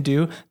something you can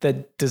do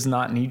that does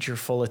not need your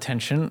full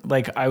attention.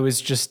 Like I was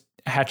just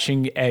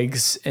hatching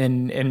eggs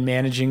and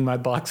managing my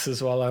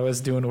boxes while I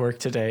was doing work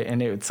today,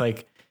 and it's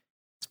like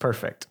it's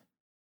perfect.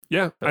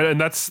 Yeah, and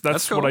that's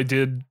cool. what I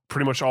did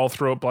pretty much all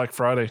throughout Black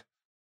Friday.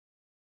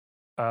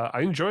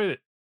 I enjoyed it.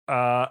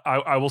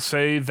 I will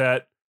say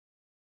that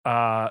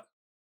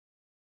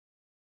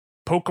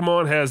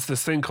Pokemon has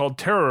this thing called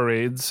Terror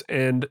Raids,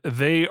 and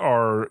they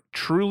are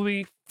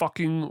truly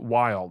fucking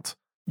wild.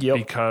 Yep.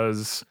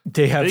 Because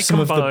they have some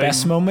of the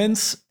best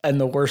moments and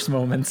the worst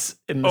moments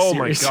in the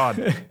series. Oh my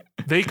God.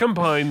 They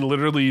combine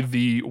literally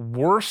the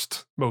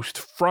worst, most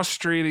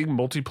frustrating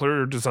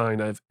multiplayer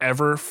design I've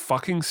ever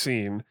fucking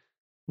seen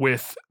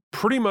with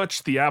pretty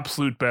much the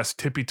absolute best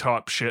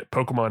tippy-top shit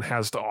Pokemon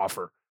has to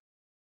offer.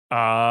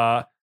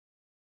 And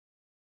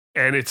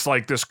it's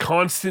like this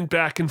constant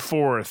back and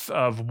forth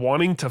of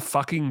wanting to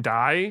fucking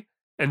die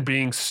and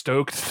being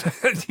stoked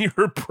that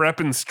your prep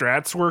and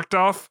strats worked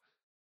off.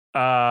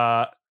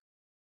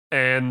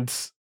 And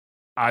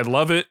I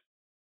love it,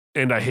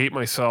 and I hate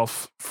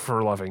myself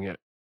for loving it.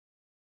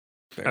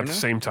 At the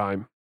same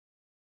time,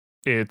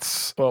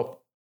 it's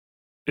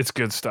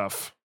good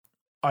stuff.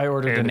 I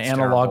ordered an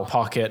analog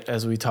pocket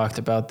as we talked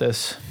about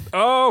this.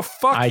 Oh,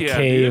 fuck I yeah,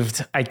 caved.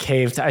 Dude. I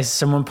caved.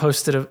 Someone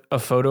posted a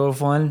photo of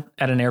one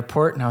at an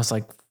airport, and I was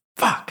like,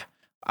 fuck,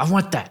 I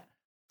want that.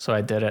 So I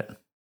did it.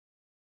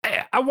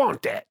 Yeah, I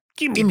want that.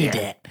 Give me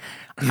that.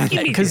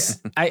 Because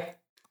I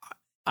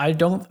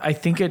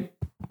think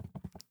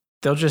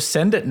they'll just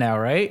send it now,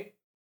 right?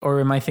 Or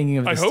am I thinking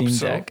of the Steam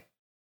Deck?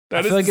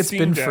 I feel like it's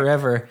been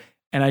forever.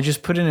 And I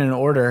just put in an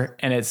order,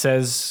 and it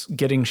says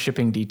getting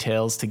shipping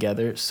details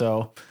together.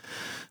 So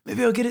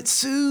maybe I'll get it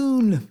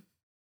soon.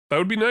 That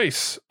would be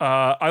nice.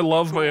 I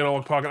love my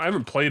analog pocket. I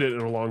haven't played it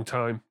in a long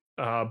time,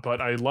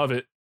 but I love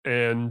it.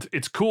 And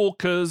it's cool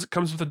because it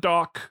comes with a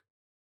dock.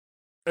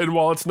 And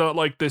while it's not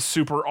like this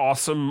super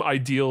awesome,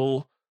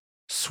 ideal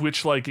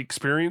Switch-like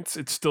experience,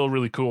 it's still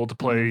really cool to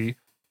play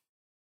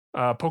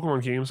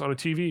Pokemon games on a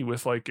TV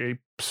with like a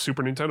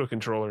Super Nintendo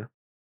controller.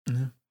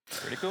 Mm-hmm.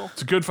 Pretty cool.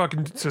 It's a good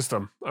fucking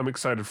system. I'm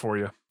excited for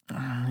you.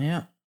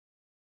 Yeah.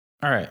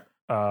 All right.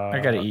 I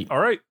gotta eat. All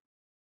right.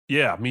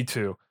 Yeah, me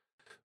too.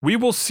 We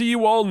will see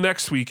you all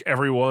next week,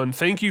 everyone.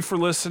 Thank you for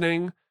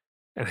listening,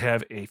 and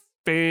have a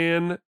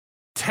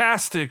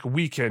fantastic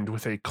weekend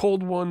with a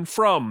cold one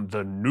from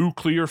the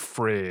Nuclear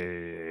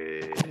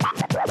Fridge.